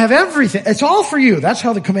 You can have everything. It's all for you. That's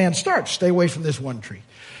how the command starts. Stay away from this one tree.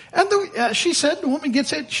 And she said, the woman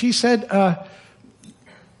gets it. She said,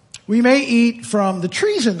 we may eat from the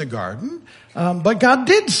trees in the garden, but God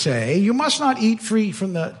did say, you must not eat fruit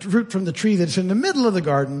from the tree that's in the middle of the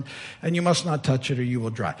garden, and you must not touch it or you will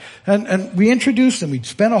die. And we introduced them. We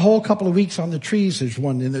spent a whole couple of weeks on the trees. There's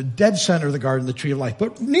one in the dead center of the garden, the tree of life.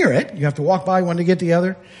 But near it, you have to walk by one to get the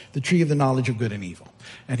other, the tree of the knowledge of good and evil.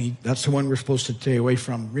 And that's the one we're supposed to stay away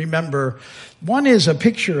from. Remember, one is a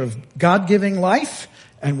picture of God giving life,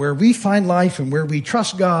 and where we find life and where we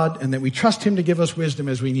trust God and that we trust Him to give us wisdom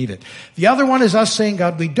as we need it. The other one is us saying,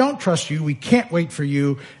 God, we don't trust You. We can't wait for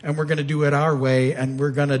You, and we're going to do it our way, and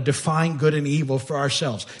we're going to define good and evil for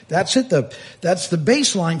ourselves. That's it. That's the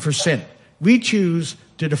baseline for sin. We choose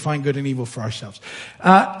to define good and evil for ourselves.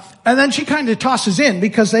 And then she kind of tosses in,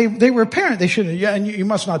 because they were a parent. They should have, and you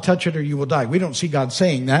must not touch it or you will die. We don't see God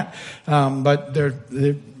saying that, but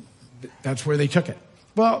that's where they took it.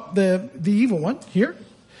 Well, the evil one here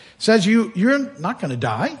says you're not going to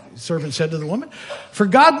die, the serpent said to the woman. For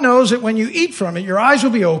God knows that when you eat from it, your eyes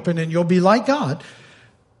will be open and you'll be like God,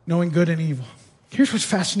 knowing good and evil. Here's what's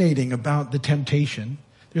fascinating about the temptation.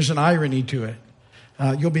 There's an irony to it.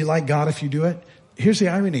 You'll be like God if you do it. Here's the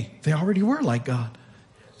irony. They already were like God.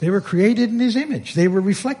 They were created in His image. They were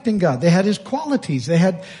reflecting God. They had His qualities.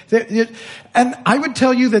 And I would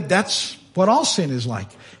tell you that that's what all sin is like.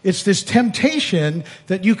 It's this temptation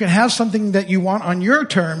that you can have something that you want on your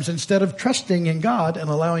terms instead of trusting in God and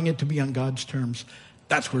allowing it to be on God's terms.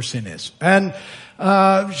 That's where sin is. And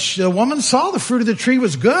the woman saw the fruit of the tree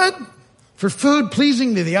was good for food,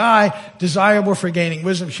 pleasing to the eye, desirable for gaining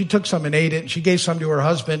wisdom. She took some and ate it. And she gave some to her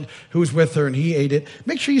husband who was with her, and he ate it.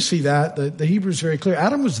 Make sure you see that. The Hebrew is very clear.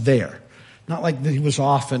 Adam was there. Not like he was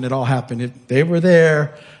off and it all happened. They were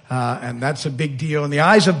there, and that's a big deal. And the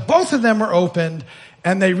eyes of both of them were opened,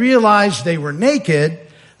 and they realized they were naked,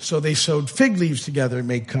 so they sewed fig leaves together and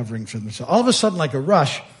made coverings for themselves. All of a sudden, like a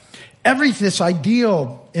rush, this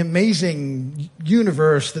ideal, amazing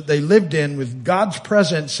universe that they lived in with God's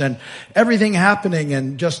presence and everything happening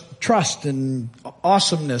and just trust and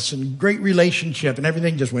awesomeness and great relationship and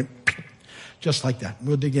everything just went just like that.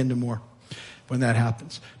 We'll dig into more when that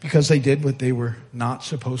happens because they did what they were not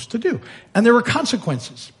supposed to do. And there were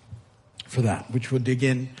consequences for that, which we'll dig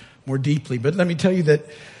in more deeply. But let me tell you that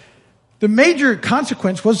the major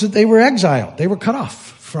consequence was that they were exiled. They were cut off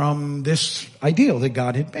from this ideal that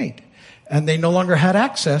God had made. And they no longer had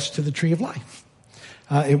access to the tree of life.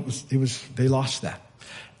 They lost that.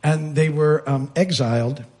 And they were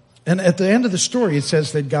exiled. And at the end of the story, it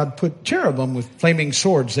says that God put cherubim with flaming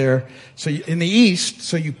swords there in the east,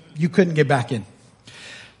 so you couldn't get back in.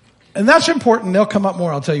 And that's important. They'll come up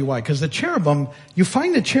more. I'll tell you why. Because the cherubim, you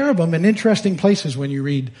find the cherubim in interesting places when you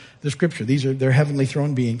read the scripture. They're heavenly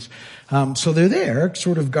throne beings. So they're there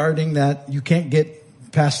sort of guarding that you can't get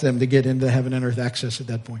past them to get into heaven and earth access at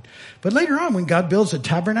that point. But later on, when God builds a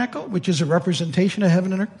tabernacle, which is a representation of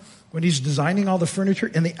heaven and earth, when he's designing all the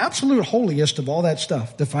furniture, and the absolute holiest of all that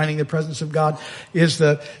stuff, defining the presence of God, is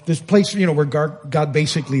this place, where God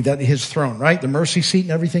basically, that his throne, right? The mercy seat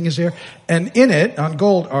and everything is there. And in it, on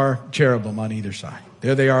gold, are cherubim on either side.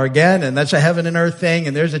 There they are again, and that's a heaven and earth thing,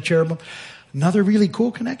 and there's a cherubim. Another really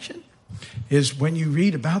cool connection is when you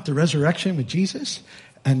read about the resurrection with Jesus,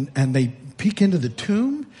 and they peek into the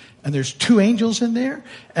tomb, and there's two angels in there,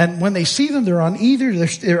 and when they see them, they're on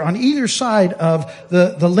either side of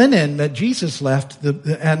the linen that Jesus left,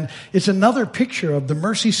 and it's another picture of the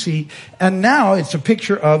mercy seat, and now it's a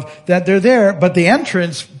picture of that they're there, but the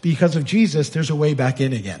entrance, because of Jesus, there's a way back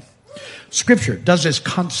in again. Scripture does this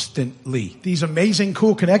constantly. These amazing,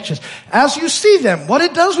 cool connections. As you see them, what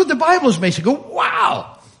it does with the Bible is makes you go,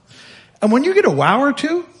 wow. And when you get a wow or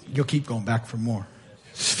two, you'll keep going back for more.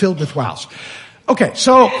 It's filled with wows. Okay,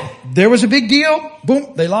 so there was a big deal.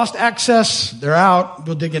 Boom, they lost access. They're out.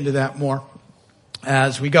 We'll dig into that more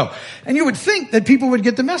as we go. And you would think that people would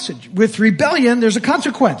get the message. With rebellion, there's a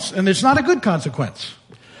consequence, and it's not a good consequence.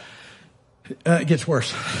 It gets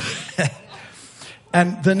worse.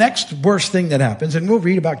 And the next worst thing that happens, and we'll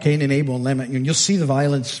read about Cain and Abel and Lamech, and you'll see the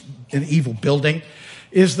violence and evil building,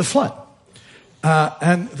 is the flood.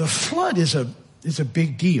 And the flood is a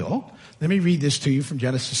big deal. Let me read this to you from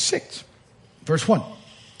Genesis 6. Verse 1.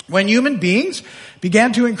 When human beings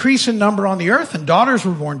began to increase in number on the earth and daughters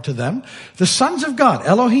were born to them, the sons of God,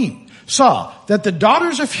 Elohim, saw that the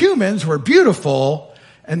daughters of humans were beautiful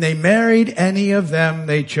and they married any of them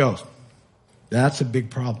they chose. That's a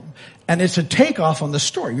big problem. And it's a takeoff on the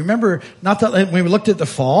story. Remember, not that when we looked at the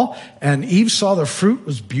fall and Eve saw the fruit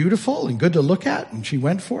was beautiful and good to look at and she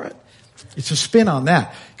went for it. It's a spin on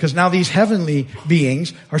that. Because now these heavenly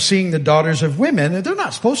beings are seeing the daughters of women, and they're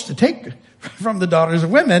not supposed to take from the daughters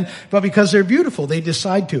of women, but because they're beautiful, they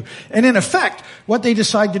decide to. And in effect, what they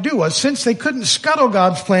decide to do was, since they couldn't scuttle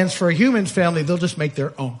God's plans for a human family, they'll just make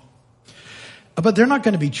their own. But they're not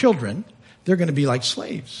going to be children. They're going to be like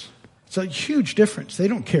slaves. It's a huge difference. They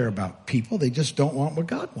don't care about people. They just don't want what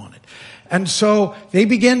God wanted. And so they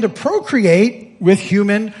begin to procreate with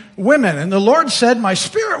human women. And the Lord said, my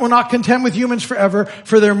spirit will not contend with humans forever,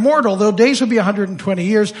 for they're mortal, though days will be 120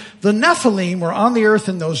 years. The Nephilim were on the earth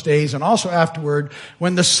in those days, and also afterward,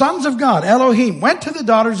 when the sons of God, Elohim, went to the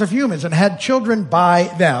daughters of humans and had children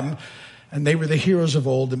by them, and they were the heroes of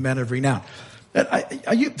old, the men of renown.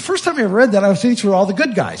 First time I ever read that, I was thinking these were all the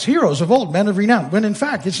good guys, heroes of old, men of renown. When in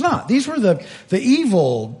fact, it's not. These were the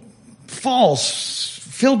evil, false,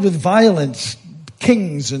 filled with violence,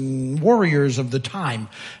 kings and warriors of the time.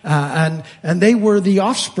 And they were the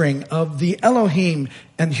offspring of the Elohim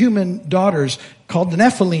and human daughters called the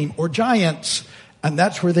Nephilim or giants. And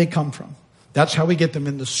that's where they come from. That's how we get them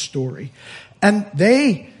in the story. And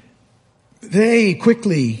they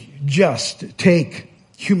quickly just take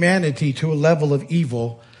humanity to a level of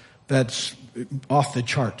evil that's off the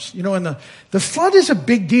charts. And the flood is a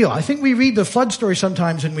big deal. I think we read the flood story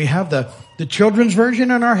sometimes and we have the children's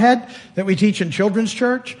version in our head that we teach in children's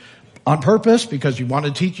church on purpose because you want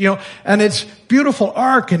to teach, and it's beautiful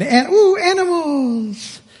ark and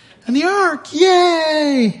animals and the ark.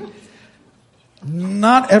 Yay.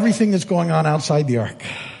 Not everything that's going on outside the ark,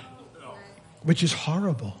 which is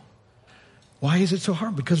horrible. Why is it so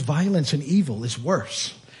hard? Because violence and evil is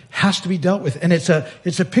worse. has to be dealt with. And it's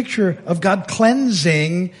a picture of God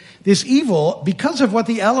cleansing this evil because of what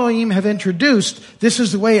the Elohim have introduced. This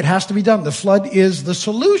is the way it has to be done. The flood is the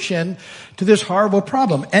solution to this horrible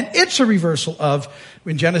problem. And it's a reversal of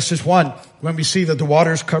in Genesis 1, when we see that the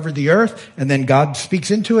waters covered the earth and then God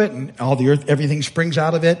speaks into it and all the earth, everything springs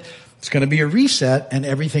out of it. It's going to be a reset and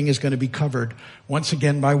everything is going to be covered once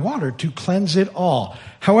again by water to cleanse it all.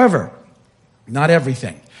 However, not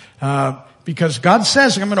everything. Because God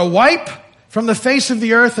says, I'm going to wipe from the face of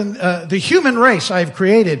the earth and the human race I have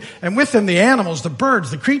created, and with them the animals, the birds,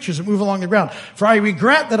 the creatures that move along the ground. For I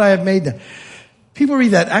regret that I have made them. People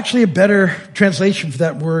read that. Actually, a better translation for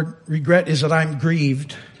that word regret is that I'm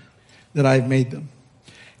grieved that I have made them.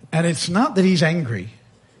 And it's not that he's angry.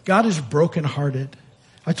 God is brokenhearted.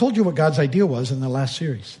 I told you what God's idea was in the last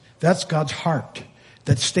series. That's God's heart.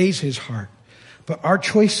 That stays his heart. But our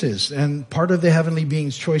choices and part of the heavenly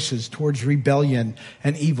being's choices towards rebellion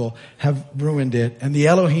and evil have ruined it. And the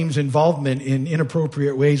Elohim's involvement in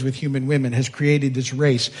inappropriate ways with human women has created this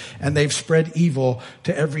race. And they've spread evil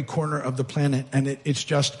to every corner of the planet. And it's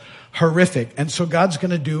just horrific. And so God's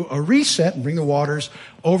going to do a reset and bring the waters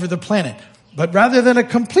over the planet. But rather than a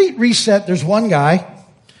complete reset, there's one guy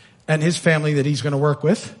and his family that he's going to work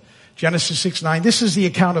with. Genesis 6:9. This is the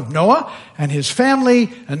account of Noah and his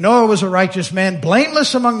family. And Noah was a righteous man,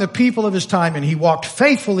 blameless among the people of his time, and he walked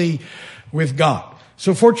faithfully with God.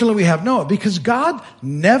 So fortunately we have Noah, because God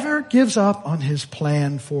never gives up on his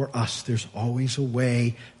plan for us. There's always a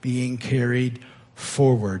way being carried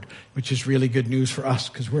forward, which is really good news for us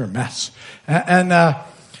because we're a mess.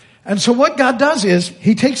 And so what God does is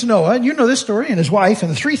he takes Noah, and you know this story, and his wife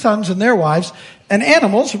and the 3 sons and their wives and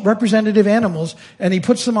animals, representative animals, and he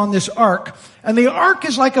puts them on this ark. And the ark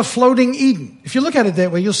is like a floating Eden. If you look at it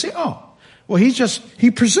that way, you'll see,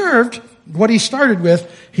 he preserved what he started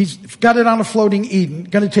with. He's got it on a floating Eden,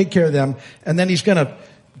 going to take care of them. And then he's going to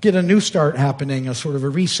get a new start happening, a sort of a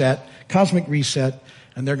reset, cosmic reset,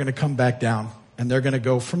 and they're going to come back down and they're going to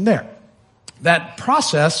go from there. That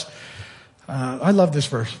process, I love this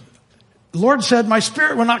verse. The Lord said, my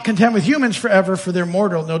spirit will not contend with humans forever, for they're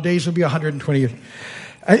mortal. No days will be 120 years.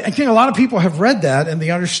 I think a lot of people have read that, and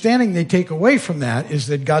the understanding they take away from that is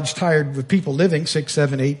that God's tired with people living 6,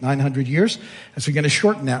 7, 8, 900 years. And so we're going to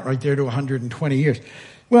shorten that right there to 120 years.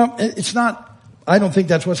 Well, it's not, I don't think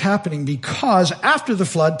that's what's happening, because after the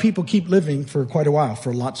flood, people keep living for quite a while,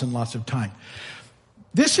 for lots and lots of time.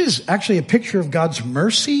 This is actually a picture of God's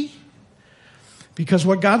mercy. Because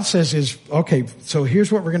what God says is, okay, so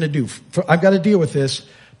here's what we're going to do. I've got to deal with this,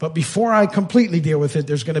 but before I completely deal with it,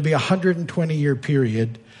 there's going to be a 120-year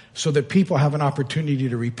period so that people have an opportunity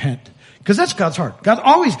to repent. Because that's God's heart. God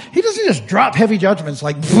always, he doesn't just drop heavy judgments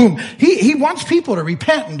like boom. He wants people to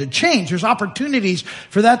repent and to change. There's opportunities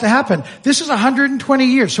for that to happen. This is 120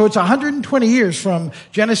 years. So it's 120 years from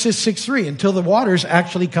Genesis 6:3 until the waters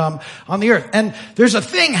actually come on the earth. And there's a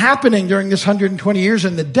thing happening during this 120 years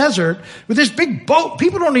in the desert with this big boat.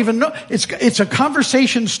 People don't even know. It's a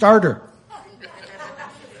conversation starter.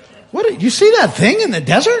 You see that thing in the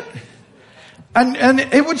desert? And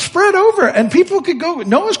it would spread over, and people could go.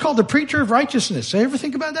 Noah's called the preacher of righteousness. You ever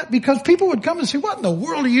think about that? Because people would come and say, what in the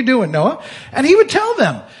world are you doing, Noah? And he would tell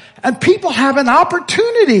them. And people have an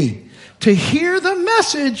opportunity to hear the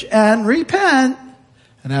message and repent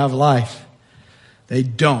and have life. They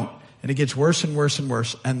don't. And it gets worse and worse and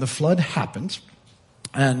worse. And the flood happens.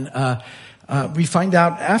 And we find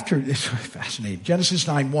out after, it's fascinating, Genesis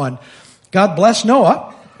 9:1, God blessed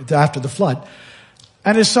Noah after the flood.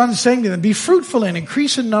 And his son saying to them, be fruitful and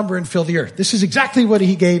increase in number and fill the earth. This is exactly what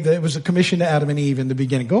he gave. It was a commission to Adam and Eve in the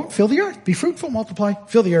beginning. Go fill the earth. Be fruitful, multiply,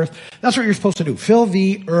 fill the earth. That's what you're supposed to do. Fill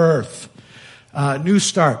the earth. New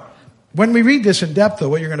start. When we read this in depth, though,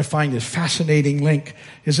 what you're going to find is fascinating link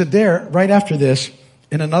is that there, right after this,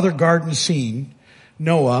 in another garden scene,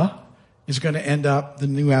 Noah is going to end up, the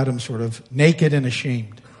new Adam, sort of naked and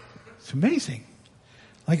ashamed. It's amazing.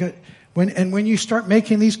 When you start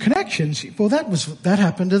making these connections, well, that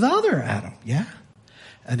happened to the other Adam, yeah.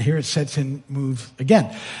 And here it sets in move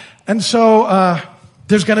again. And so,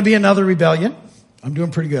 there's going to be another rebellion. I'm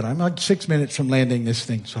doing pretty good. I'm like 6 minutes from landing this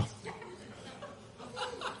thing, so.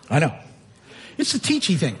 I know. It's a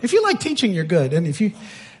teachy thing. If you like teaching, you're good. And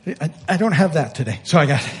I don't have that today. So I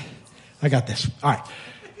got this. All right.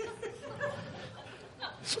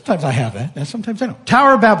 Sometimes I have that, and sometimes I don't.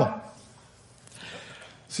 Tower of Babel.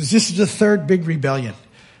 So this is the third big rebellion.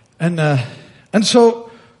 And so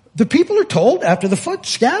the people are told after the flood,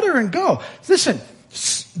 scatter and go. Listen,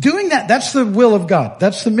 doing that's the will of God.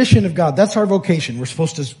 That's the mission of God. That's our vocation. We're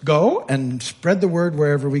supposed to go and spread the word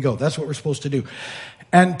wherever we go. That's what we're supposed to do.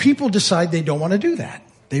 And people decide they don't want to do that.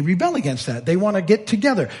 They rebel against that. They want to get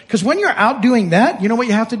together. Because when you're out doing that, you know what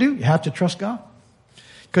you have to do? You have to trust God.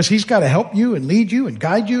 Because he's got to help you and lead you and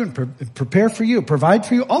guide you and prepare for you, provide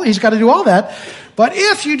for you. He's got to do all that. But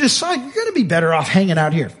if you decide you're going to be better off hanging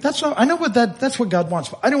out here, that's what God wants.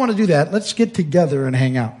 But I don't want to do that. Let's get together and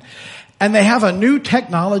hang out. And they have a new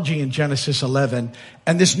technology in Genesis 11.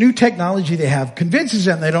 And this new technology they have convinces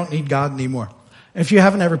them they don't need God anymore. If you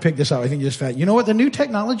haven't ever picked this up, I think you're just fat. You know what the new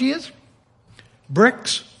technology is?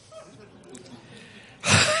 Bricks.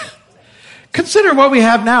 Consider what we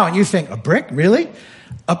have now. And you think, a brick? Really?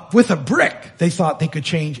 With a brick, they thought they could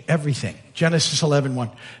change everything. Genesis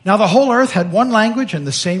 11:1. Now the whole earth had one language and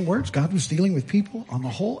the same words. God was dealing with people on the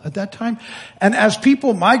whole at that time. And as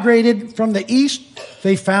people migrated from the east,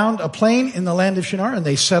 they found a plain in the land of Shinar and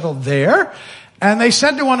they settled there. And they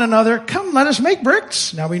said to one another, come, let us make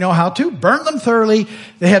bricks. Now we know how to. Burn them thoroughly.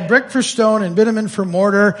 They had brick for stone and bitumen for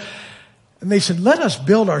mortar. And they said, let us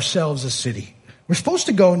build ourselves a city. We're supposed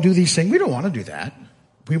to go and do these things. We don't want to do that.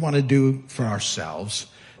 We want to do for ourselves.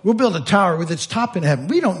 We'll build a tower with its top in heaven.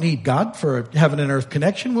 We don't need God for a heaven and earth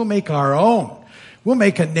connection. We'll make our own. We'll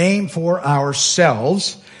make a name for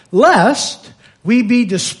ourselves, lest we be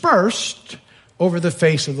dispersed over the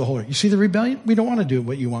face of the whole earth. You see the rebellion? We don't want to do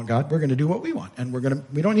what you want, God. We're going to do what we want. And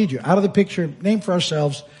we don't need you. Out of the picture, name for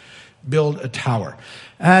ourselves, build a tower.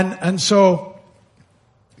 And so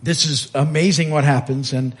this is amazing what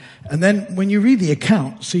happens. And then when you read the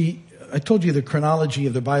account, see, I told you the chronology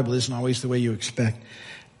of the Bible isn't always the way you expect.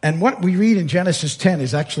 And what we read in Genesis 10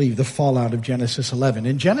 is actually the fallout of Genesis 11.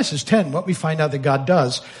 In Genesis 10, what we find out that God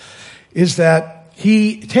does is that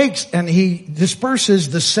he takes and he disperses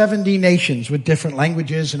the 70 nations with different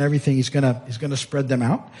languages and everything. He's gonna spread them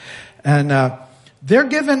out. And they're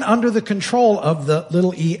given under the control of the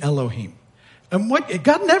little e Elohim. And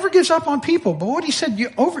God never gives up on people, but what he said,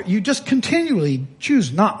 you just continually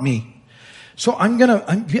choose not me. So I'm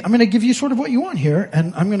gonna give you sort of what you want here,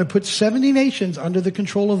 and I'm gonna put 70 nations under the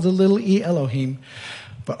control of the little e Elohim,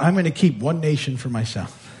 but I'm gonna keep one nation for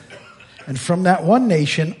myself. And from that one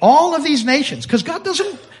nation, all of these nations, because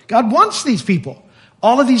God wants these people.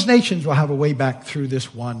 All of these nations will have a way back through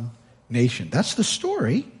this one nation. That's the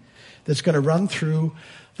story that's gonna run through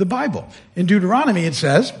the Bible. In Deuteronomy it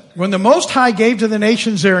says, when the Most High gave to the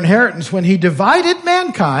nations their inheritance, when he divided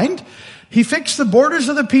mankind, he fixed the borders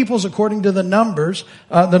of the peoples according to the number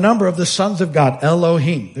of the sons of God,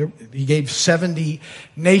 Elohim. He gave 70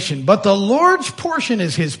 nations. But the Lord's portion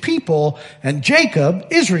is his people, and Jacob,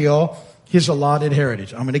 Israel, his allotted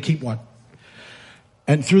heritage. I'm going to keep one.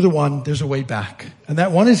 And through the one, there's a way back. And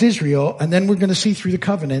that one is Israel. And then we're going to see through the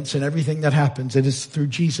covenants and everything that happens, it is through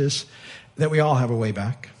Jesus that we all have a way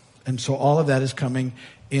back. And so all of that is coming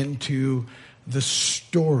into the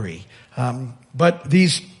story. But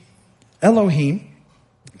these Elohim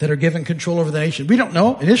that are given control over the nation. We don't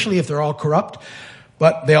know initially if they're all corrupt,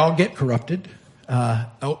 but they all get corrupted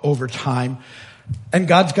over time. And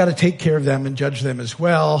God's got to take care of them and judge them as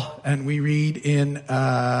well. And we read in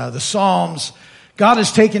the Psalms, God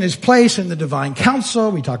has taken his place in the divine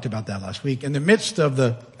council. We talked about that last week. In the midst of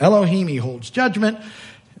the Elohim, he holds judgment.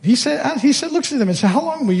 He said, looks at them and said, how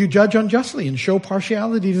long will you judge unjustly and show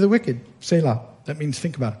partiality to the wicked? Selah. That means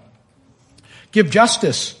think about it. Give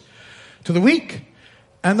justice to the weak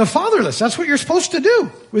and the fatherless. That's what you're supposed to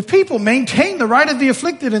do with people. Maintain the right of the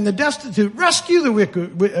afflicted and the destitute. Rescue the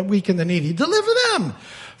weak and the needy. Deliver them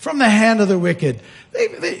from the hand of the wicked.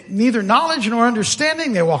 They neither knowledge nor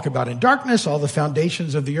understanding. They walk about in darkness. All the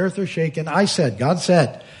foundations of the earth are shaken. God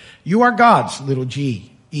said, you are God's, little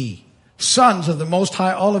G-E, sons of the Most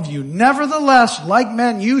High, all of you. Nevertheless, like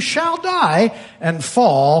men, you shall die and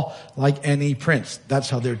fall like any prince.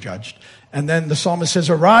 That's how they're judged. And then the psalmist says,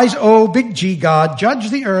 arise, O big G God,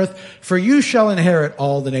 judge the earth, for you shall inherit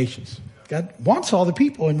all the nations. God wants all the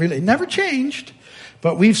people, and really, it never changed.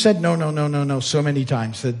 But we've said no so many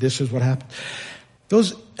times that this is what happened.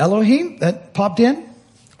 Those Elohim that popped in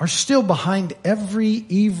are still behind every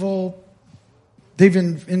evil. They've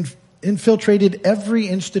infiltrated every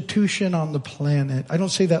institution on the planet. I don't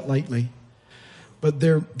say that lightly, but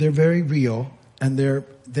they're very real, and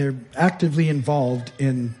they're actively involved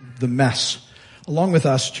in the mess, along with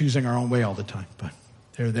us choosing our own way all the time, but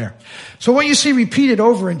they're there. So what you see repeated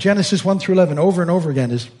over in Genesis 1 through 11 over and over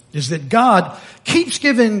again is that God keeps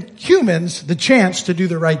giving humans the chance to do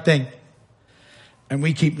the right thing, and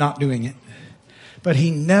we keep not doing it. But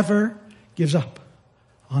he never gives up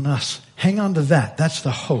on us. Hang on to that. That's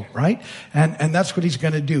the hope, right? And that's what he's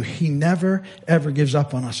going to do. He never, ever gives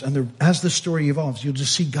up on us. And as the story evolves, you'll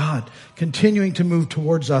just see God continuing to move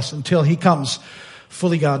towards us until he comes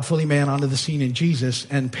fully God, fully man onto the scene in Jesus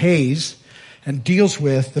and pays and deals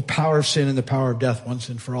with the power of sin and the power of death once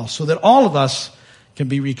and for all, so that all of us can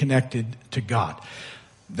be reconnected to God.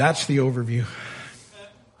 That's the overview.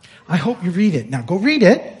 I hope you read it. Now go read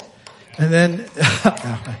it, and then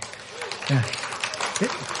yeah.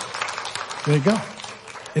 There you go.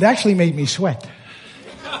 It actually made me sweat.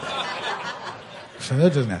 So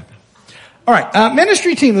that doesn't happen. All right,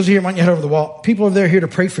 ministry team, those of you who want you head over the wall. People over there are here to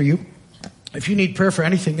pray for you. If you need prayer for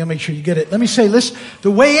anything, they'll make sure you get it. Let me say, listen,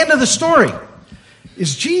 the way into the story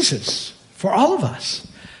is Jesus for all of us.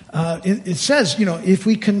 It says, if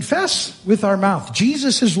we confess with our mouth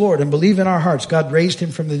Jesus is Lord and believe in our hearts God raised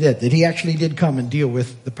him from the dead, that he actually did come and deal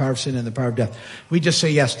with the power of sin and the power of death, we just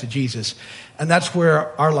say yes to Jesus. And that's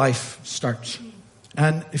where our life starts.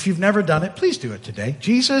 And if you've never done it, please do it today.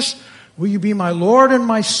 Jesus, will you be my Lord and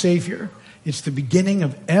my Savior? It's the beginning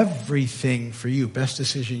of everything for you. Best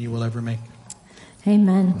decision you will ever make.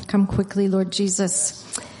 Amen. Come quickly, Lord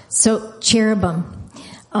Jesus. So, cherubim.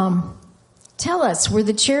 Tell us, were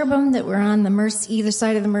the cherubim that were on either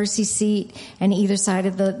side of the mercy seat and either side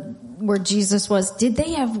of where Jesus was, did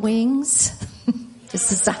they have wings?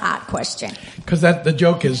 This is a hot question. Because the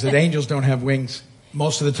joke is that angels don't have wings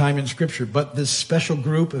most of the time in Scripture, but this special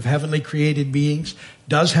group of heavenly created beings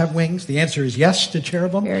does have wings. The answer is yes to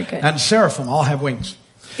cherubim. Very good. And seraphim all have wings.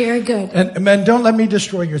 Very good. And men, don't let me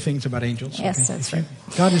destroy your things about angels. Yes, okay? That's right.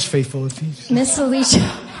 God is faithful. Miss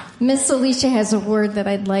Alicia has a word that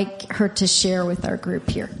I'd like her to share with our group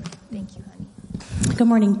here. Thank you, honey. Good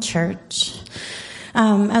morning, church.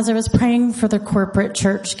 As I was praying for the corporate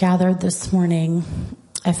church gathered this morning,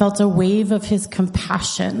 I felt a wave of his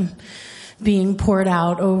compassion being poured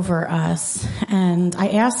out over us. And I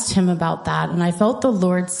asked him about that, and I felt the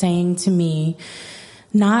Lord saying to me,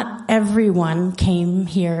 not everyone came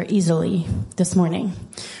here easily this morning,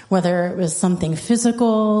 whether it was something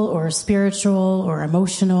physical or spiritual or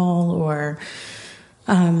emotional or,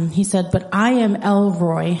 he said, but I am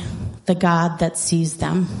Elroy, the God that sees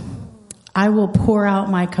them. I will pour out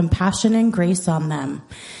my compassion and grace on them.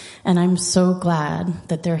 And I'm so glad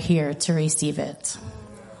that they're here to receive it.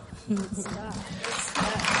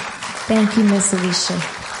 Thank you, Miss Alicia.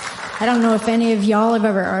 I don't know if any of y'all have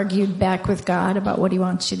ever argued back with God about what he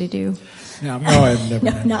wants you to do. No, I've never.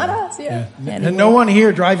 No, not us, yeah. Anyway. And no one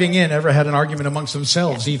here driving in ever had an argument amongst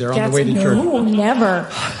themselves either on the way to church. No, never.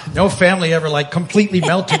 No family ever completely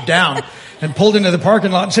melted down and pulled into the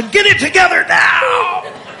parking lot and said, "Get it together now!"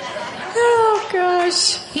 Oh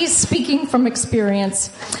gosh, he's speaking from experience.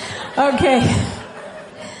 Okay,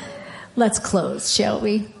 let's close, shall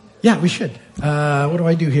we? Yeah, we should. What do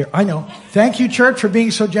I do here? I know. Thank you, church, for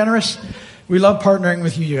being so generous. We love partnering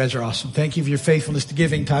with you. You guys are awesome. Thank you for your faithfulness to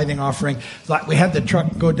giving, tithing, offering. We had the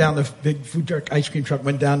truck go down, the big food truck, ice cream truck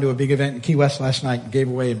went down to a big event in Key West last night and gave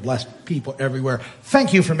away and blessed people everywhere.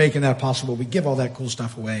 Thank you for making that possible. We give all that cool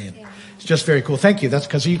stuff away, and it's just very cool. Thank you. That's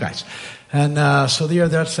because of you guys. And so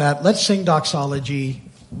that's that. Let's sing doxology,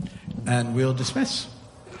 and we'll dismiss.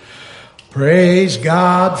 Praise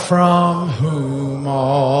God from whom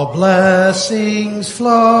all blessings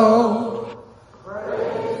flow.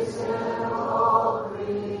 Praise Him, all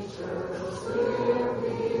creatures here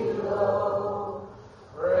below.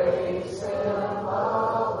 Praise Him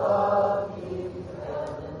above in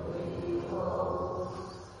heavenly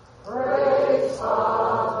hosts. Praise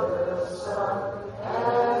Father, Son,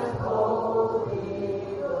 and Holy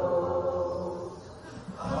Ghost.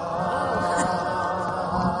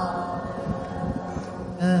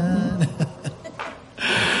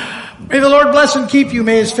 May the Lord bless and keep you.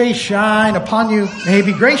 May His face shine upon you. May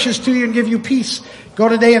He be gracious to you and give you peace. Go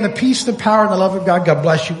today in the peace, the power, and the love of God. God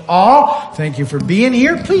bless you all. Thank you for being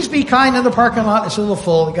here. Please be kind in the parking lot. It's a little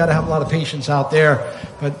full. We've got to have a lot of patience out there.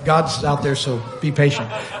 But God's out there, so be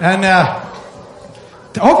patient. And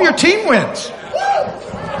hope your team wins.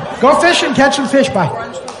 Go fishing, catch some fish. Bye.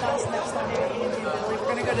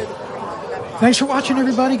 Thanks for watching,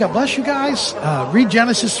 everybody. God bless you guys. Read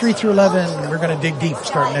Genesis 3 through 11. We're going to dig deep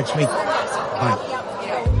starting next week. Bye.